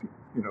last,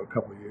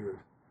 couple of years.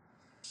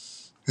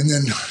 And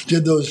then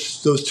did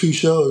those 2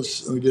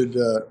 shows. We did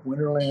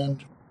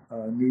Winterland,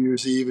 New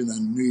Year's Eve, and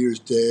then New Year's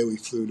Day we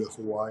flew to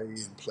Hawaii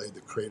and played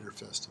the Crater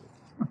Festival.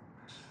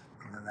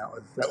 And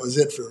and that was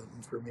it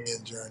for me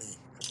and Journey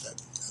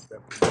at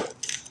that point.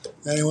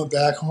 Then he went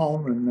back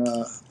home,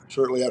 and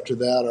shortly after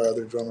that, our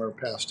other drummer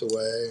passed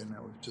away, and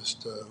that was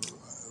just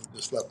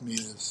left me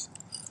as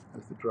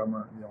the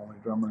drummer, the only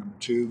drummer in the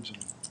Tubes.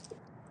 And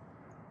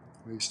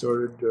we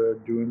started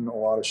doing a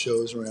lot of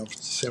shows around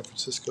San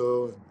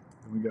Francisco,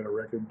 and we got a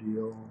record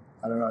deal.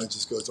 I don't know, it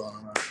just goes on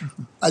and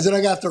on. I said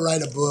I got to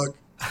write a book.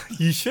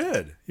 You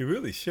should. You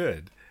really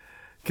should.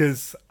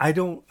 Because I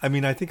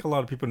think a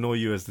lot of people know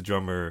you as the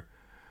drummer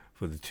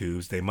for the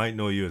Tubes. They might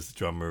know you as the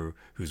drummer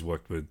who's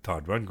worked with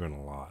Todd Rundgren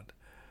a lot.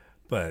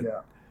 But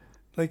Yeah.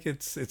 like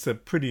it's a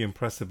pretty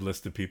impressive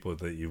list of people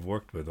that you've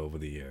worked with over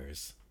the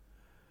years.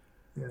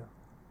 Yeah.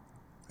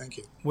 Thank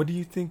you. What do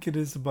you think it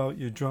is about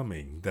your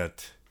drumming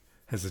that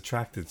has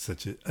attracted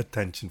such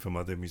attention from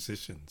other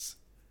musicians?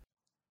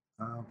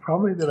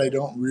 Probably that I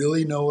don't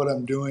really know what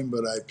I'm doing,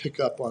 but I pick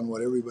up on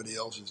what everybody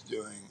else is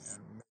doing and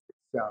make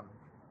it sound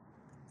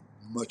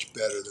much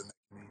better than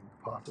I can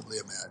possibly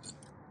imagine.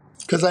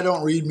 Because I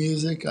don't read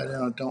music, I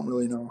don't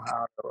really know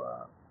how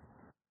to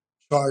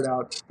chart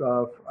out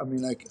stuff. I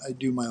mean, I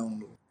do my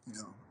own,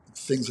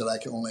 things that I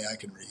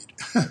can read.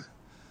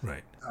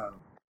 Right. um,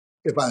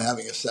 if I'm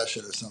having a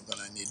session or something,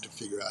 I need to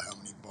figure out how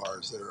many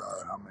bars there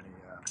are, how many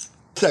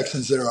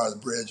sections there are, the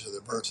bridge or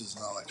the verses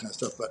and all that kind of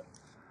stuff. But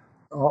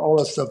all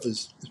that stuff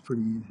is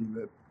pretty easy.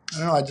 But I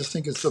don't know. I just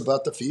think it's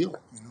about the feel.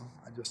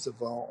 I just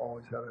have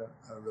always had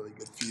a really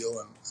good feel,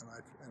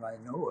 and I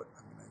know it.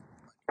 I mean,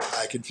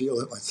 I can feel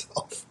it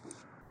myself.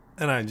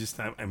 And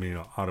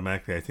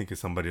automatically I think of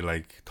somebody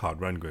like Todd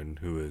Rundgren,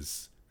 who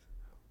is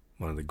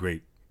one of the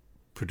great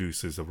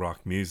producers of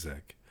rock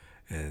music.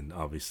 And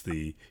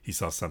obviously he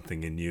saw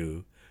something in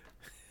you.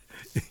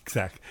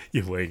 Exactly.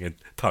 You're wearing a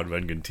Todd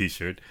Rundgren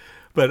t-shirt.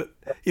 But,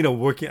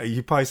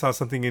 you probably saw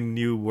something in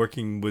you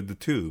working with the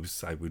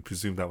Tubes. I would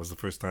presume that was the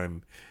first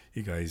time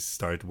you guys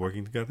started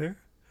working together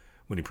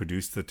when he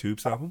produced the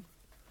Tubes album.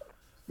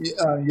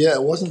 Yeah,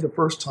 it wasn't the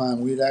first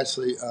time.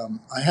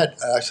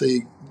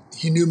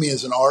 He knew me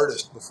as an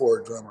artist before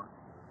a drummer.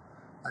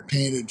 I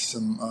painted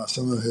some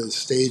of his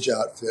stage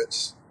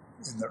outfits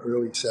in the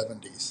early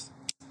 '70s.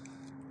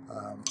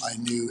 I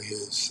knew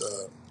his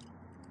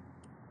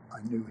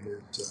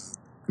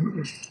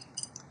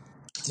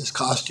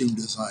costume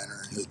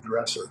designer, his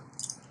dresser,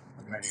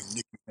 a guy named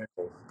Nicky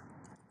Nichols.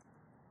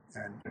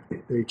 And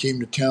they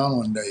came to town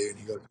one day, and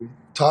he goes,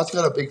 "Todd's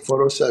got a big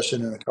photo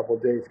session in a couple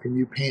of days. Can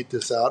you paint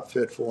this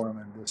outfit for him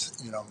and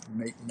just,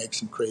 make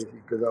some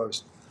crazy?" Because I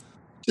was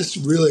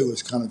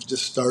kind of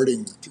just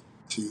starting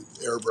to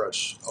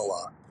airbrush a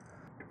lot.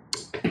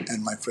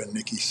 And my friend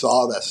Nicky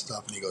saw that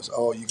stuff, and he goes,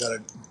 "Oh, you got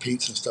to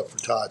paint some stuff for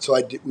Todd." So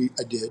I did,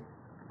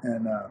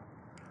 and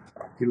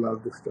he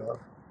loved the stuff.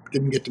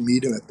 Didn't get to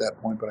meet him at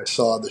that point, but I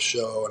saw the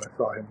show, and I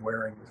saw him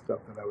wearing the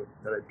stuff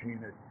that I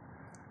painted.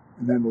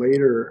 And then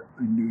later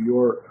in New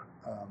York,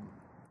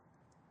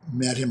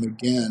 met him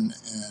again,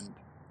 and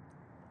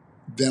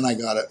then I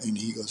got it, and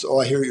he goes, "Oh,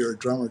 I hear you're a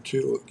drummer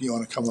too. You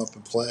want to come up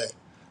and play?"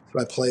 So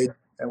I played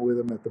with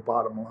him at the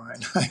Bottom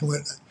Line.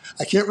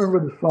 I can't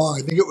remember the song.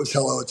 I think it was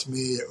 "Hello, It's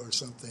Me" or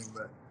something,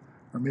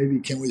 or maybe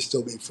 "Can We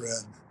Still Be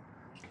Friends?"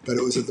 But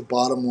it was at the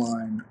Bottom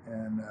Line,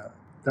 and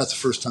that's the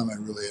first time I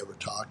really ever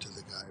talked to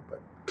the guy.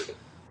 But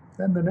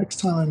then the next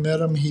time I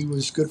met him, he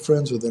was good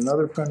friends with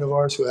another friend of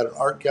ours who had an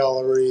art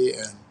gallery,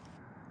 and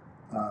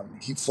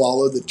he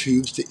followed the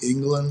Tubes to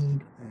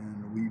England,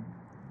 and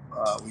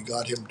we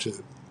got him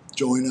to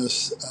join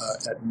us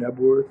at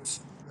Nebworth.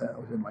 That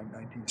was in like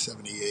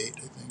 1978,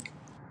 I think.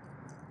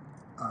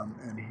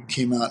 And he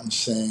came out and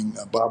sang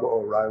Baba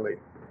O'Reilly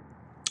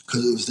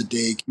because it was the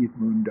day Keith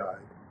Moon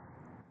died.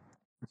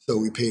 So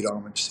we paid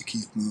homage to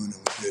Keith Moon,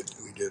 and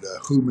we did a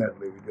Who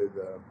medley. We did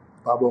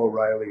Baba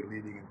O'Reilly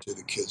leading into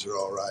 "The Kids Are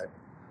All Right,"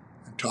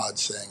 and Todd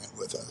sang it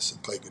with us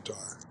and played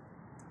guitar.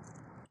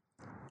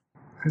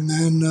 And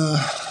then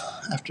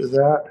after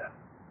that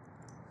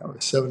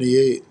was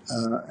 '78,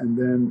 and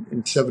then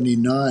in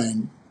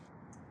 '79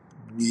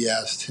 we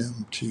asked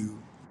him to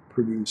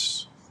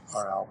produce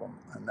our album,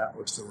 and that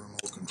was the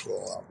Remote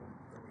Control album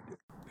that we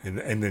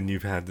did. And then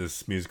you've had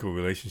this musical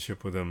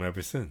relationship with him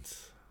ever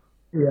since.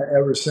 Yeah,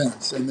 ever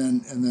since. And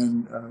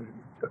then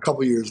a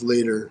couple years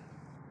later,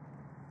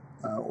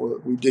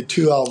 we did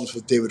 2 albums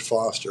with David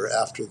Foster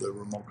after the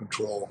Remote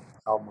Control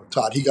album with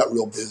Todd. He got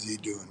real busy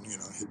doing,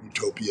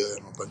 Utopia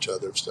and a bunch of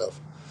other stuff.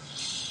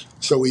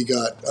 So we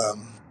got,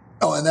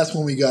 and that's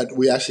when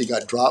we actually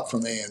got dropped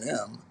from A&M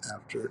not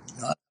after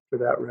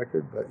that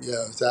record, but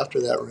yeah, it was after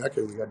that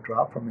record we got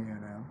dropped from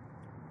A&M.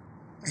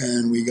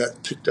 And we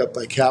got picked up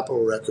by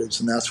Capitol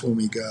Records, and that's when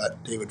we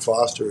got David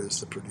Foster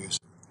as the producer.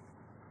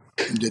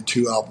 And did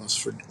 2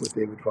 albums with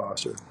David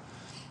Foster.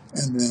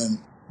 And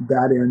then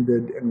that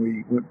ended, and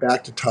we went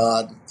back to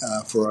Todd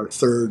for our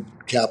 3rd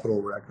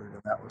Capitol record,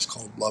 and that was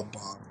called Love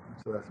Bomb.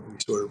 So that's when we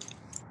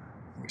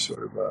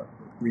sort of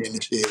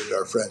reinitiated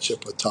our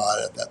friendship with Todd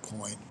at that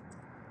point.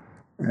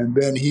 And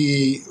then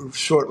he,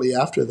 shortly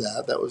after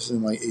that was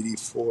in like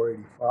 84,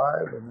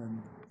 85, and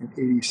then in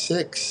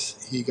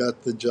 86, he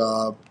got the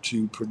job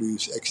to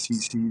produce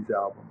XTC's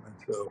album. And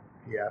so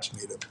he asked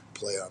me to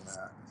play on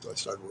that. So I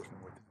started working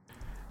with him.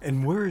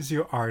 And where is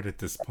your art at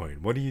this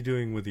point? What are you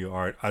doing with your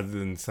art other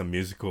than some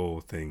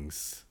musical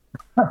things?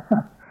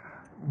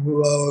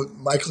 Well,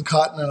 Michael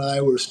Cotton and I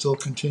were still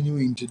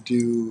continuing to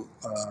do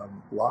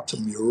lots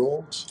of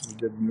murals. We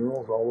did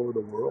murals all over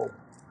the world,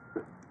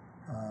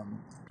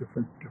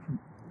 different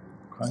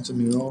kinds of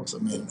murals. I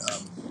mean,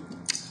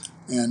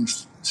 and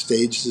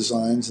stage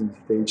designs and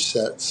stage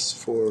sets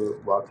for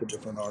lots of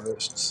different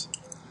artists.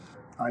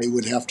 I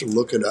would have to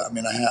look at. I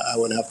mean, I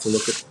would have to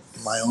look at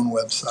my own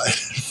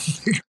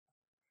website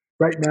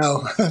right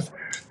now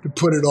to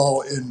put it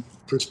all in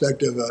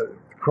perspective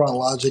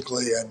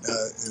chronologically and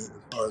as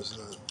far as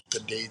the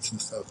dates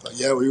and stuff. But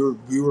yeah, we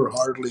were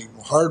hard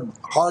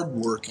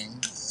working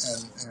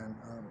and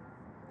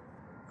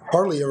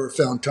hardly ever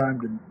found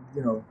time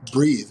to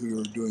breathe. We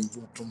were doing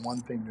from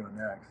one thing to the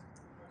next,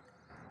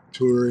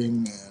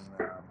 touring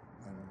and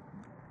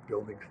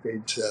building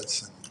stage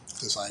sets and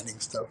designing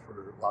stuff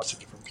for lots of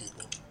different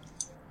people.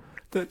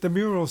 The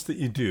murals that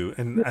you do,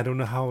 and I don't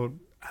know how it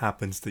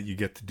happens that you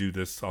get to do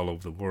this all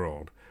over the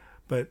world,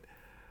 but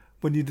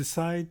when you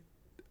decide,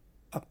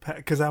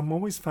 because I'm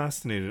always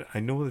fascinated, I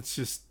know it's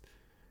just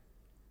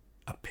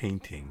a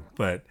painting,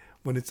 but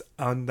when it's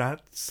on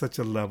that such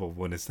a level,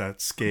 when it's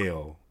that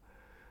scale,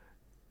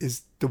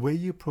 is the way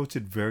you approach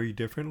it very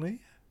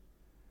differently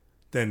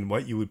than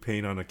what you would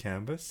paint on a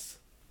canvas?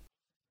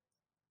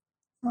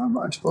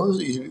 I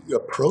suppose you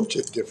approach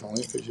it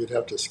differently because you'd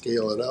have to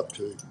scale it up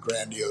to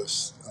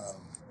grandiose,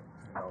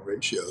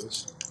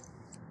 ratios.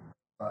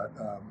 But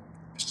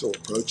you still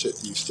approach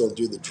it. You still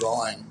do the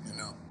drawing,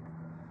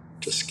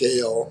 to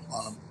scale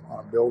on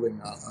a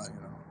building,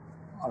 on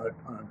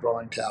a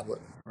drawing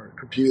tablet or a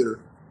computer.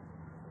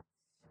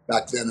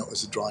 Back then it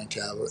was a drawing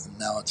tablet, and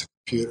now it's a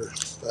computer.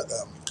 But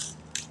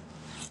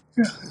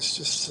yeah, it's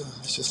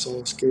just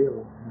all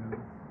scale.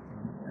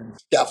 And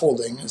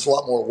scaffolding is a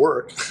lot more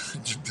work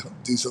to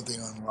do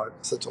something on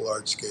such a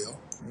large scale.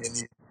 You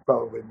need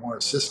probably more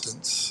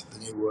assistance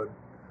than you would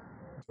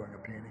doing a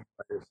painting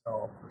by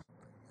yourself or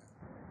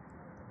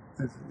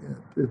something.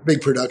 It's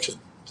big production.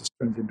 It just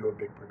turns into a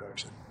big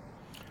production.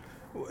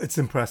 It's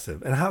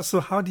impressive. And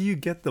how do you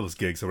get those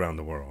gigs around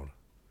the world?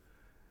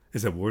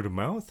 Is it word of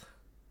mouth?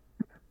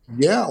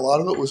 Yeah, a lot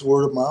of it was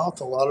word of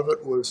mouth. A lot of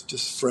it was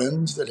just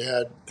friends that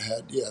had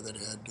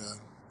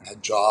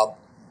job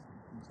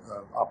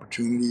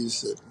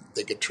opportunities that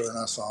they could turn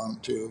us on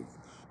to.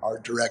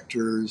 Art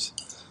directors,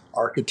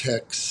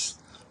 architects,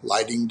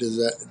 lighting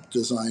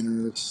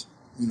designers.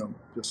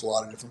 Just a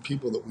lot of different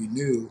people that we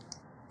knew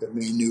that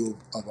they knew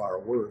of our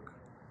work,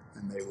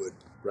 and they would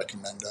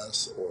recommend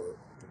us, or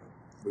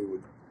we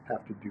would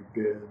have to do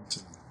bids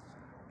and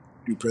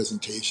do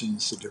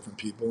presentations to different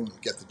people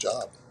and get the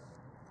job.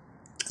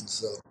 And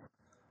so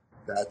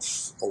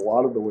that's a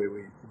lot of the way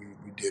we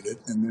did it.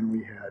 And then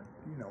we had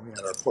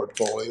our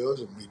portfolios,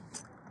 and we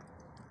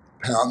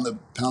pound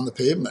the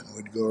pavement.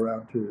 We'd go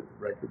around to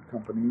record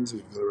companies.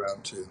 We'd go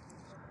around to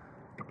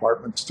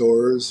department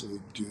stores.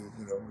 We'd do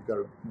we got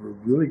a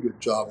really good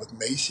job with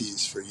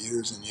Macy's for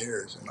years and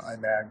years, and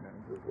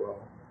iMagnums as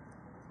well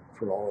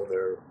for all of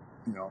their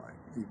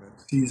even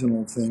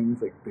seasonal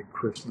things like big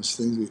Christmas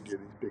things. We do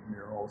these big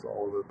murals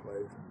all over the place,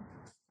 and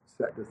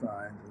set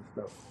designs and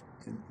stuff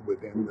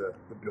within the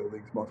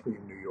buildings, mostly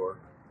in New York,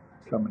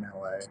 some in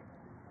LA,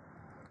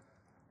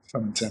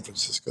 some in San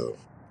Francisco.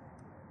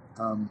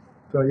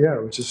 So yeah,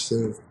 it was just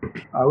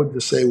I would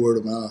just say word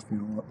of mouth,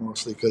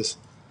 mostly because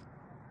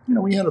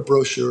we had a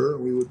brochure.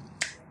 We would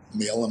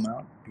mail them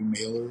out, do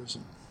mailers,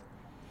 and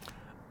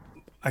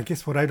I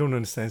guess what I don't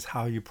understand is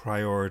how you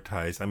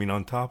prioritize. I mean,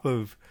 on top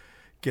of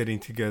getting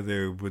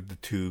together with the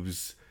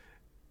Tubes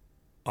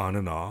on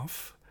and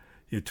off,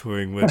 you're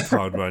touring with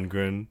Todd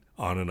Rundgren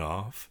on and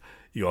off.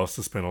 You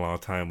also spend a lot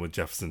of time with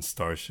Jefferson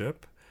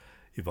Starship.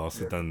 You've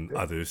also done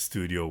other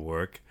studio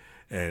work,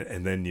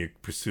 and then you're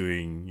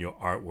pursuing your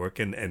artwork,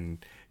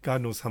 and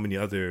God knows how many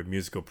other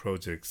musical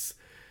projects,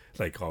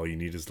 like All You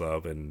Need Is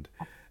Love, and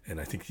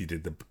I think you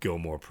did the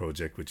Gilmore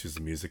project, which is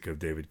the music of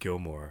David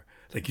Gilmour.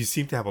 Like, you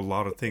seem to have a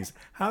lot of things.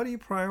 How do you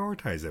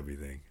prioritize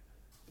everything?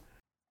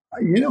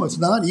 it's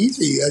not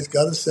easy. I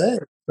got to say,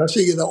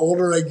 especially the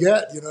older I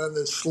get, and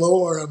the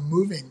slower I'm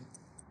moving.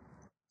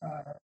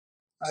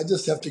 I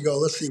just have to go.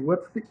 Let's see,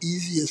 what's the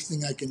easiest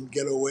thing I can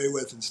get away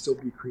with and still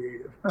be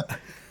creative.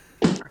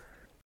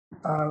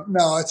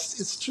 No,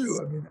 it's true.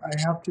 I mean, I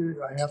have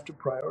to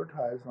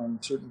prioritize on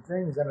certain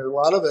things, and a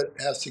lot of it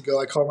has to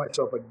go. I call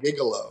myself a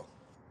gigolo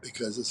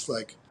because it's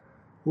like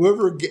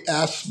whoever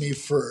asks me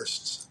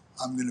first,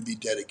 I'm going to be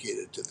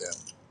dedicated to them.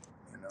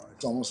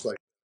 It's almost like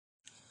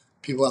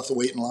people have to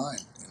wait in line.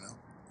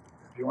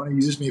 If you want to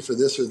use me for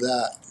this or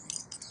that,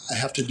 I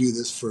have to do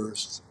this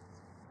first,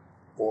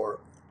 or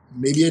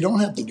maybe I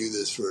don't have to do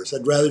this first.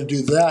 I'd rather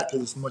do that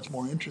because it's much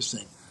more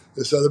interesting.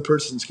 This other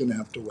person's going to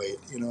have to wait,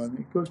 and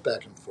it goes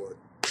back and forth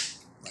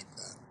like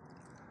that.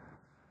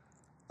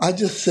 I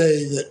just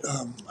say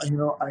that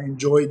I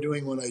enjoy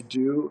doing what I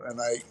do, and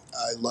I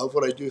love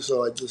what I do.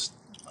 So I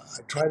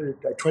try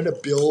to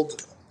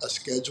build a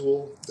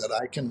schedule that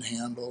I can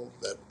handle,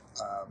 that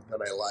that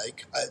I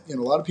like. A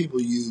lot of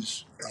people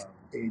use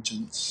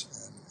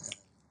agents and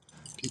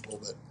people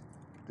that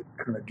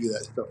kind of do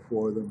that stuff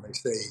for them. They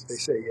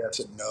say yes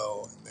and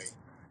no, and they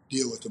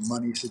deal with the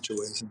money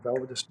situations.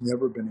 I've just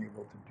never been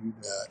able to do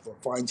that or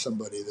find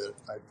somebody that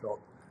I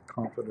felt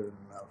confident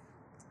enough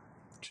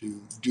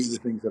to do the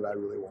things that I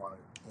really wanted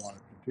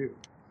to do.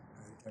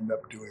 I ended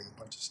up doing a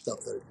bunch of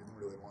stuff that I didn't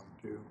really want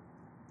to do.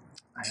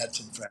 I had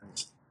some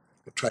friends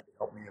that tried to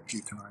help me a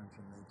few times,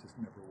 and they just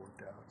never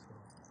worked out. So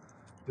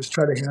just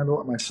try to handle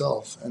it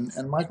myself.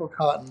 And Michael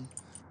Cotton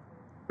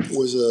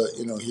was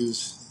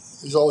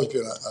he's always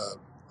been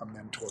a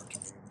mentor to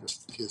me.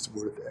 Just his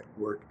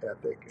work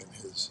ethic and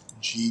his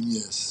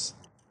genius,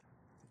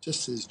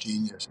 just his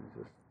genius,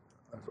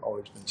 has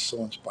always been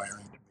so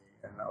inspiring to me.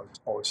 And I was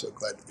always so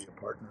glad to be a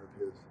partner of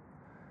his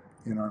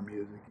in our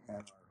music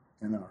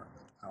and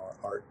our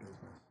art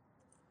business.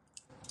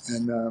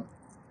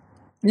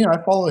 And I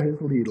follow his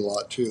lead a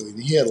lot too.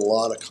 He had a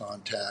lot of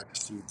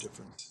contacts through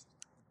different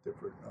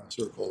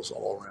circles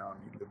all around.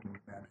 He lived in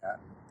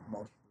Manhattan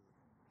most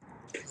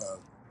uh,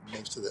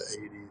 most of the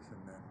 '80s,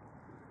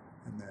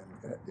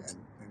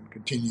 and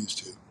continues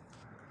to.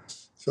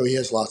 So he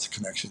has lots of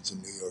connections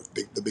in New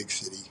York, the big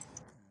city,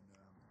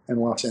 and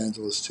Los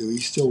Angeles too. He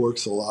still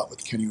works a lot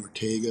with Kenny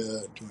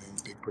Ortega, doing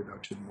big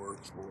production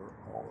work for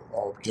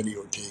all of Kenny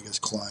Ortega's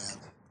clients,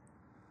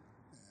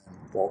 and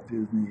Walt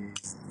Disney,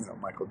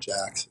 Michael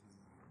Jackson,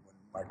 when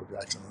Michael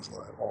Jackson was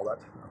alive, all that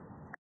stuff.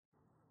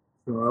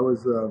 So I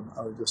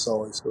was just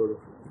always sort of,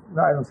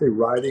 I don't say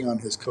riding on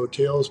his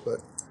coattails,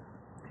 but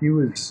he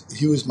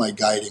was my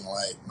guiding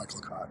light,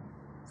 Michael Cotton,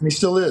 and he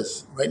still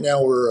is. Right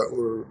now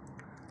we're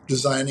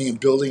designing and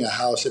building a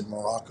house in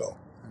Morocco,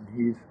 and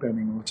he's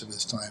spending much of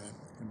his time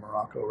in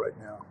Morocco right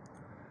now.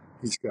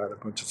 He's got a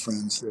bunch of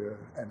friends there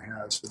and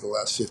has for the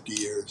last 50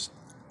 years,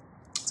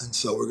 and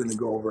so we're going to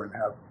go over and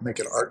make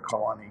an art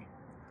colony.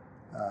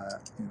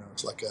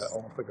 It's like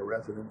almost like a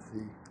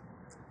residency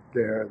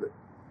there that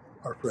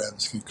our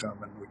friends can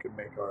come and we can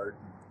make art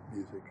and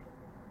music.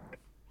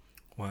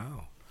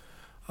 Wow.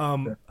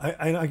 Yeah.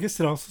 I guess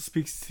it also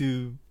speaks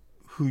to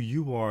who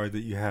you are,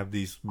 that you have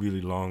these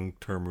really long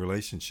term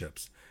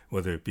relationships,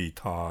 whether it be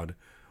Todd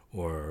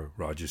or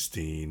Roger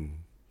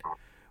Steen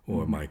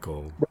or Mm-hmm.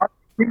 Michael.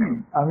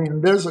 I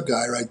mean, there's a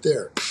guy right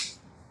there.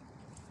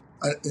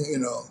 I, you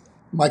know,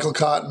 Michael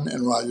Cotton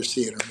and Roger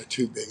Steen are the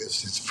two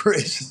biggest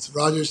inspirations.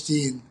 Roger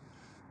Steen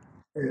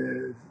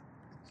is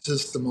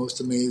just the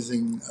most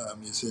amazing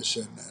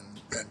musician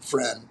and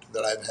friend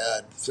that I've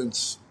had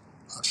since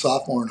a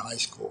sophomore in high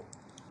school.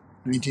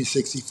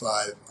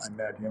 1965, I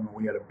met him, and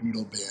we had a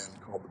Beatle band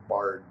called the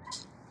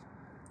Bards,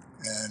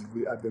 and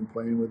I've been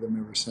playing with him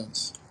ever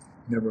since.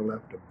 Never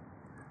left him,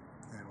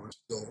 and we're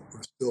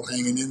still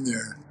hanging in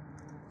there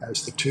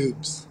as the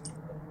Tubes.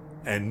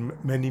 And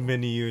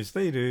many years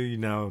later, you're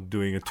now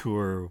doing a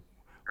tour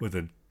with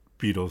a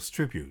Beatles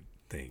tribute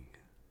thing.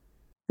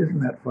 Isn't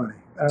that funny?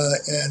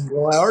 And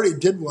well, I already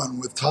did one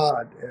with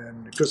Todd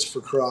and Christopher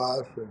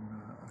Cross and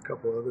a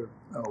couple other,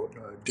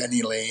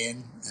 Denny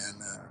Lane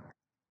and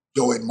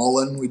Joey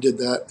Mullen. We did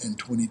that in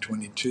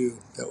 2022.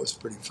 That was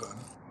pretty fun.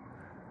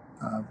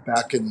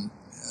 Back in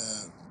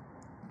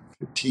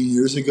 15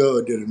 years ago,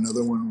 I did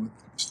another one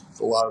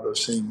with a lot of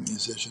those same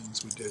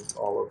musicians. We did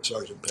all of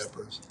Sgt.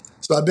 Pepper's.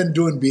 So I've been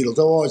doing Beatles.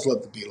 I've always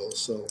loved the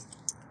Beatles.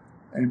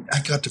 And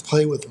I got to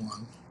play with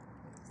one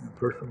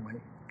personally.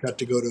 Got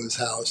to go to his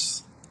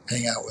house,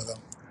 hang out with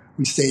him.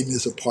 We stayed in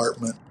his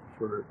apartment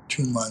for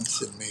 2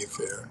 months in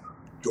Mayfair.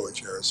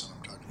 George Harrison,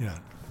 I'm talking Yeah.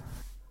 about.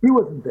 He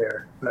wasn't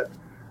there, but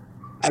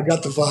I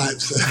got the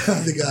vibes.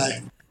 The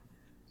guy,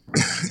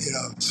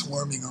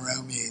 swarming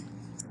around me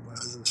when I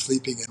was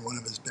sleeping in one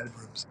of his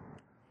bedrooms.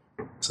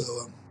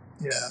 So,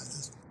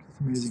 it's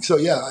amazing. So,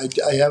 yeah,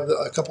 I have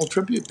a couple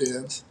tribute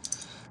bands.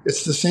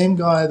 It's the same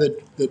guy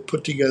that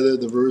put together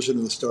the version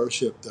of the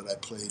Starship that I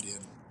played in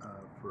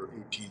for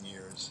 18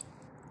 years.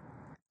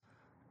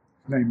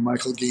 Named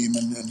Michael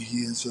Gaiman, and he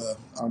is an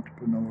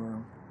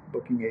entrepreneur,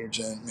 booking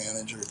agent,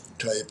 manager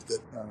type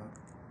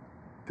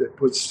that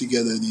puts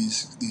together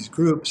these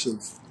groups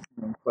of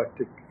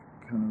eclectic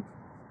kind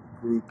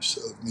of groups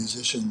of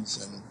musicians,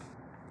 and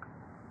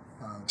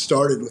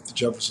started with the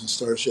Jefferson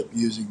Starship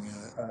using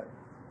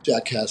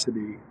Jack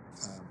Cassidy,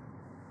 um,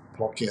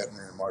 Paul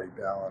Kantner, and Marty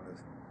Ballin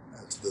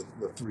as the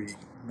three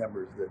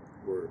members that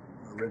were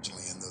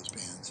originally in those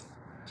bands,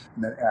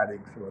 and then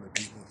adding some other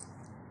people,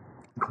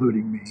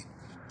 including me.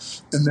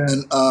 And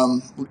then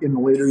in the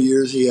later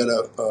years, he had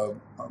a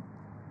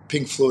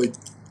Pink Floyd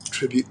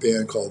tribute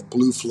band called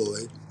Blue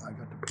Floyd. I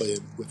got to play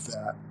with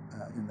that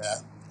in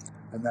that.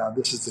 And now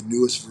this is the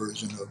newest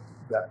version of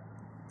that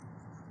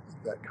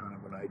kind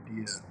of an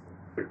idea.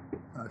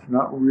 It's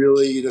not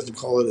really, he doesn't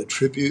call it a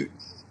tribute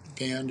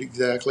band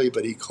exactly,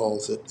 but he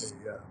calls it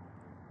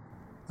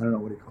I don't know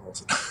what he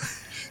calls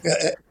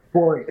it.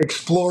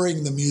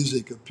 Exploring the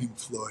music of Pink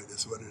Floyd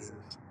is what it is.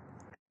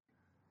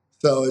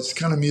 So it's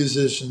kind of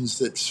musicians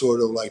that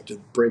sort of like to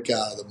break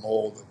out of the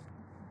mold of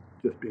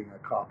just being a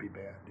copy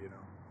band, and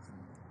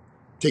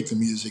take the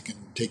music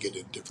and take it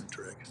in different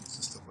directions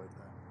and stuff like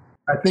that.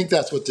 I think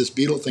that's what this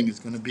Beatle thing is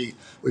going to be.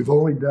 We've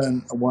only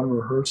done one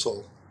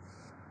rehearsal.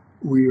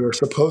 We are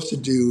supposed to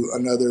do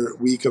another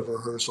week of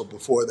rehearsal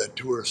before that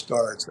tour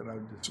starts,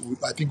 and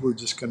I think we're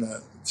just going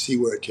to see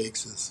where it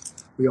takes us.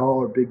 We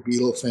all are big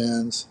Beatle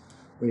fans.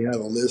 We have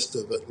a list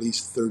of at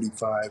least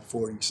 35,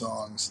 40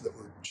 songs that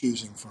we're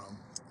choosing from.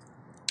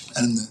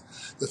 And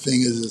the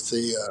thing is, it's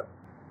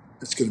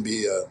going to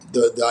be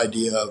the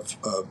idea of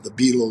the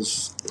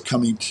Beatles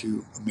coming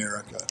to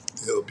America.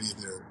 It'll be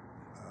their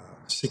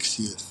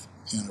 60th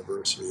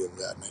anniversary of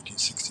that,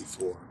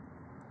 1964,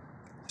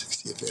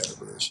 60th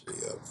anniversary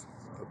of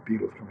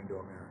Beatles coming to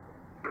America.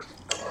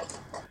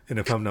 And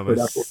if I'm not So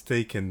that's what,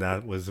 mistaken,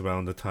 that was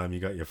around the time you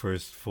got your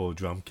first full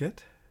drum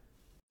kit.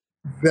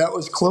 that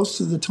was close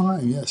to the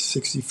time, yes,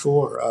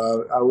 64.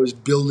 I was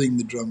building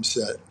the drum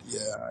set.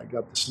 Yeah, I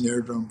got the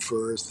snare drum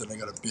first, then I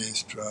got a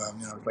bass drum.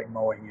 You know, it's like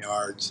mowing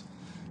yards,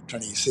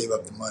 trying to save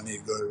up the money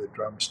to go to the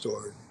drum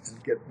store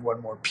and get one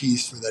more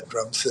piece for that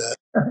drum set.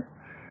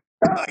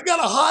 I got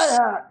a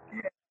hi-hat.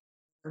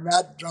 And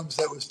that drum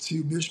set was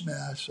too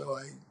mishmash, so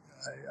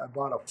I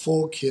bought a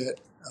full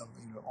kit of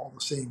all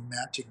the same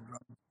matching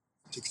drums,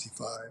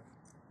 65,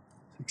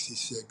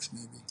 66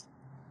 maybe,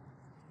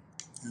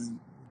 and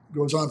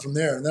goes on from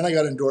there. And then I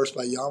got endorsed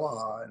by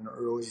Yamaha in the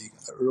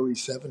early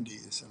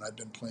 70s, and I've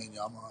been playing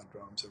Yamaha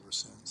drums ever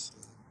since.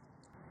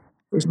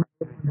 There's my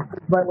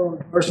little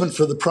endorsement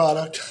for the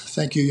product.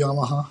 Thank you,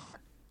 Yamaha.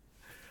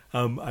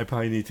 I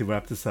probably need to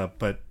wrap this up,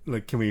 but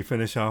like, can we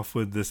finish off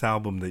with this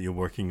album that you're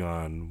working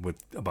on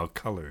with about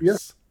Yes,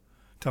 colors?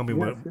 Tell me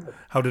yes, yes.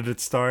 how did it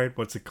start?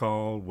 What's it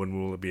called?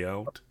 When will it be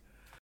out?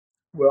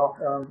 Well,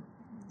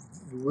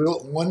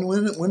 when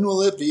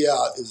will it be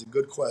out is a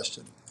good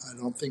question. I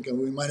don't think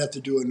we might have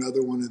to do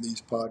another one of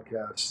these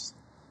podcasts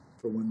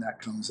for when that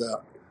comes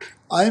out.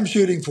 I am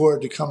shooting for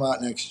it to come out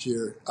next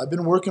year. I've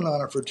been working on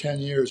it for 10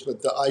 years,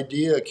 but the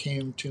idea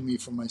came to me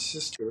from my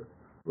sister,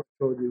 who I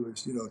told you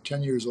was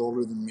 10 years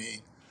older than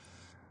me.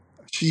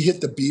 She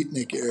hit the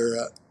beatnik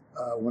era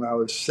when I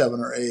was 7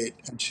 or 8,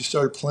 and she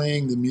started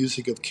playing the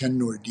music of Ken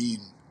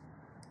Nordine,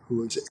 who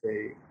was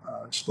a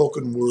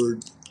spoken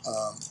word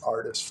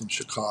artist from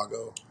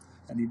Chicago.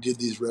 And he did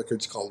these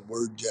records called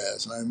Word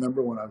Jazz. And I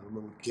remember when I was a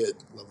little kid,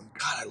 loving,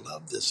 God, I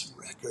love this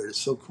record. It's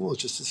so cool.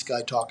 It's just this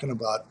guy talking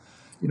about,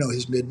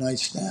 his midnight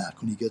snack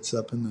when he gets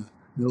up in the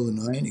middle of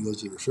the night and he goes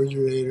to the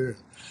refrigerator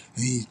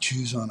and he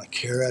chews on a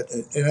carrot.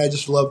 And I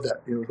just loved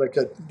that. It was like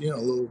a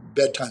little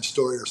bedtime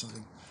story or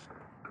something.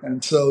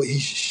 And so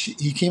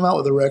he came out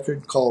with a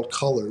record called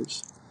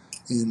Colors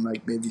in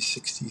like maybe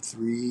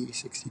 63,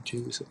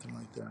 62, something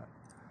like that,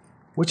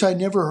 which I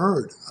never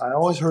heard. I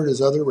always heard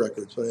his other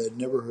records, but I had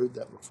never heard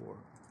that before.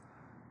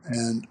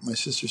 And my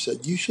sister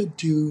said, you should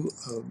do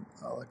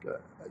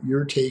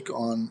your take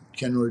on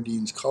Ken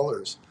Nordine's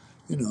Colors.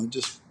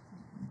 Just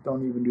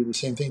don't even do the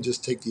same thing.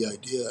 Just take the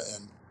idea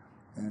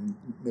and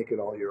make it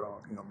all your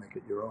own. Make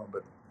it your own,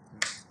 but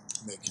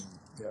make him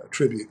a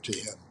tribute to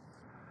him.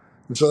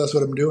 And so that's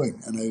what I'm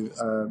doing. And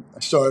I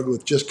started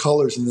with just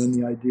colors, and then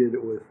the idea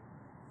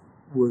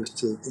was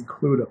to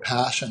include a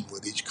passion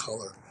with each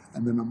color,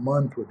 and then a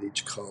month with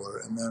each color,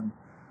 and then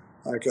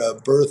like a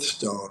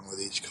birthstone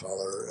with each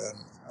color,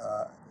 and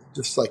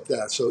just like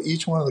that. So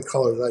each one of the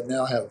colors, I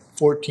now have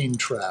 14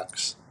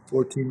 tracks,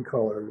 14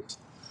 colors,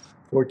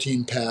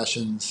 14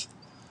 passions,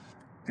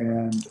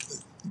 and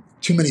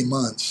too many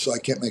months, so I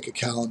can't make a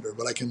calendar,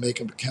 but I can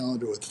make a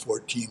calendar with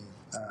 14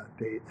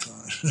 dates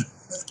on it,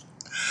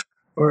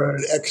 or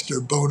an extra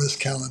bonus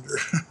calendar.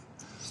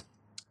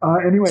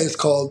 Anyway, it's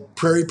called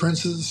Prairie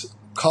Princes,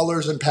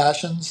 Colors and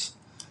Passions,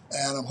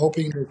 and I'm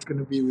hoping it's going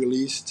to be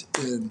released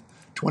in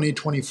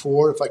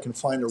 2024 if I can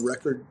find a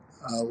record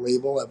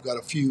label. I've got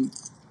a few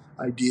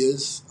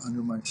ideas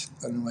under my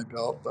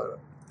belt, but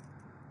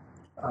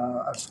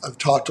I've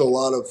talked to a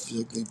lot of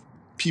the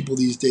people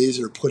these days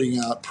that are putting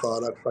out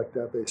products like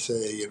that. They say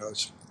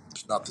it's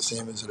not the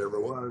same as it ever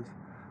was.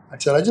 I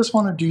said I just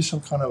want to do some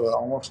kind of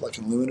almost like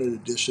a limited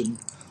edition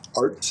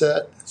art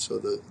set. So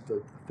the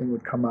thing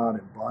would come out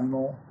in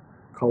vinyl,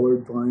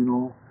 colored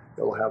vinyl.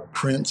 It'll have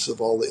prints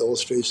of all the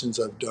illustrations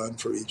I've done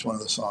for each one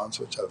of the songs,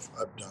 which I've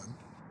done,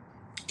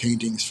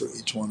 paintings for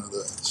each one of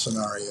the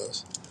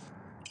scenarios,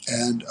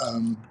 and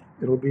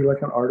it'll be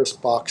like an artist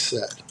box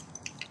set,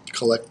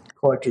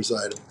 collector's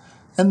item,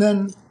 and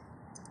then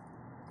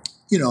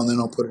and then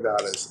I'll put it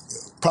out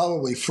as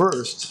probably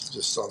first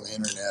just on the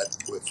internet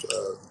with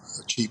a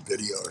cheap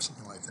video or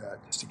something like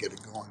that, just to get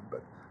it going.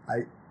 But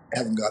I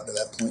haven't gotten to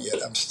that point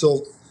yet. I'm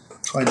still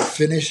trying to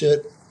finish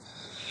it,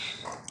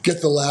 get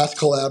the last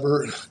people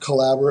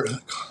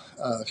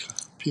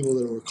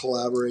that were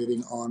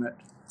collaborating on it,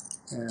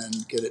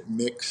 and get it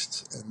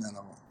mixed, and then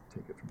I'll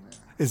take it from there.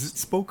 Is it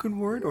spoken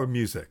word or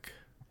music?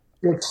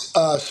 It's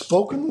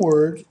spoken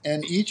word,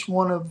 and each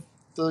one of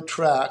the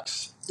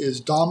tracks is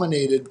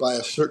dominated by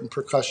a certain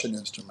percussion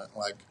instrument.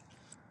 Like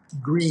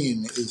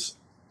Green is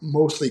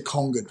mostly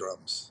conga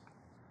drums.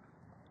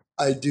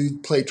 I do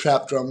play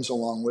trap drums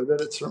along with it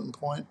at a certain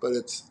point, but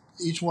it's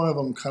each one of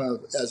them kind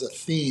of as a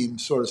theme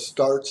sort of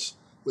starts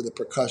with a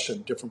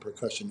different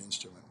percussion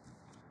instrument.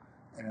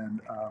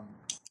 and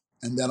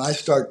and then I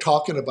start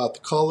talking about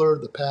the color,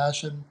 the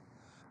passion.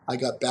 I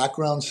got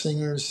background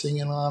singers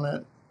singing on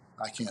it.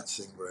 I can't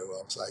sing very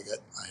well, so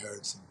I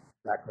heard some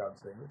background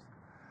singers.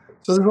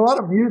 So there's a lot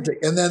of music,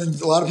 and then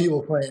a lot of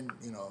people playing,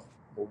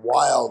 a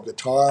wild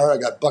guitar. I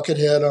got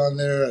Buckethead on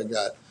there.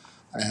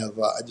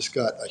 I just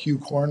got a Hugh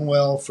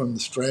Cornwell from the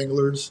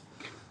Stranglers.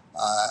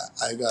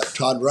 I got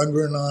Todd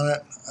Rundgren on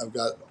it. I've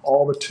got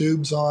all the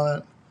Tubes on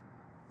it.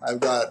 I've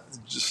got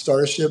just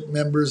Starship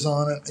members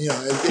on it.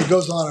 It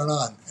goes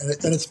on,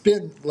 and it's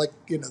been like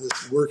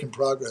this work in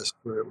progress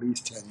for at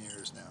least 10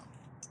 years now.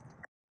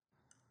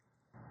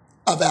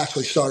 Of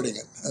actually starting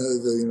it.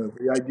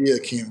 The idea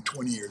came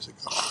 20 years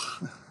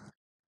ago.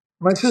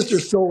 My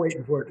sister's still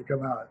waiting for it to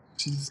come out.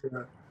 She's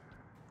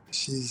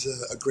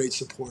a great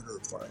supporter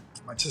of mine.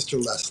 My sister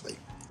Leslie,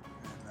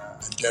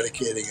 and I'm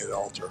dedicating it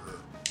all to her.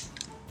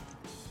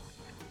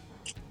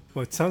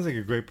 Well, it sounds like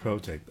a great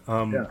project.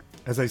 Yeah.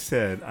 As I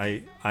said,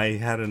 I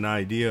had an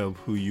idea of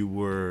who you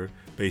were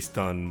based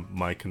on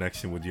my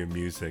connection with your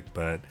music,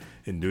 but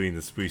in doing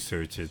this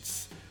research,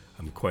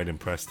 I'm quite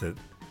impressed at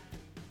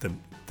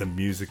the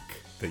music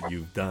that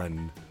you've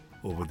done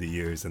over the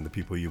years and the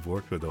people you've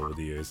worked with over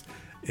the years,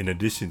 in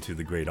addition to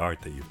the great art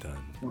that you've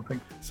done. Well,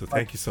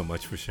 thank you so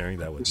much for sharing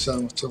that with me.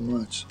 So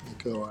much.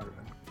 I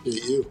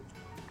appreciate you.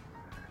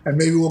 And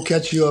maybe we'll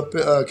catch you up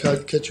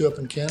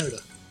in Canada.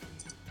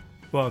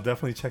 Well, I'll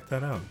definitely check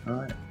that out. All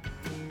right.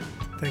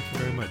 Thank you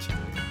very much.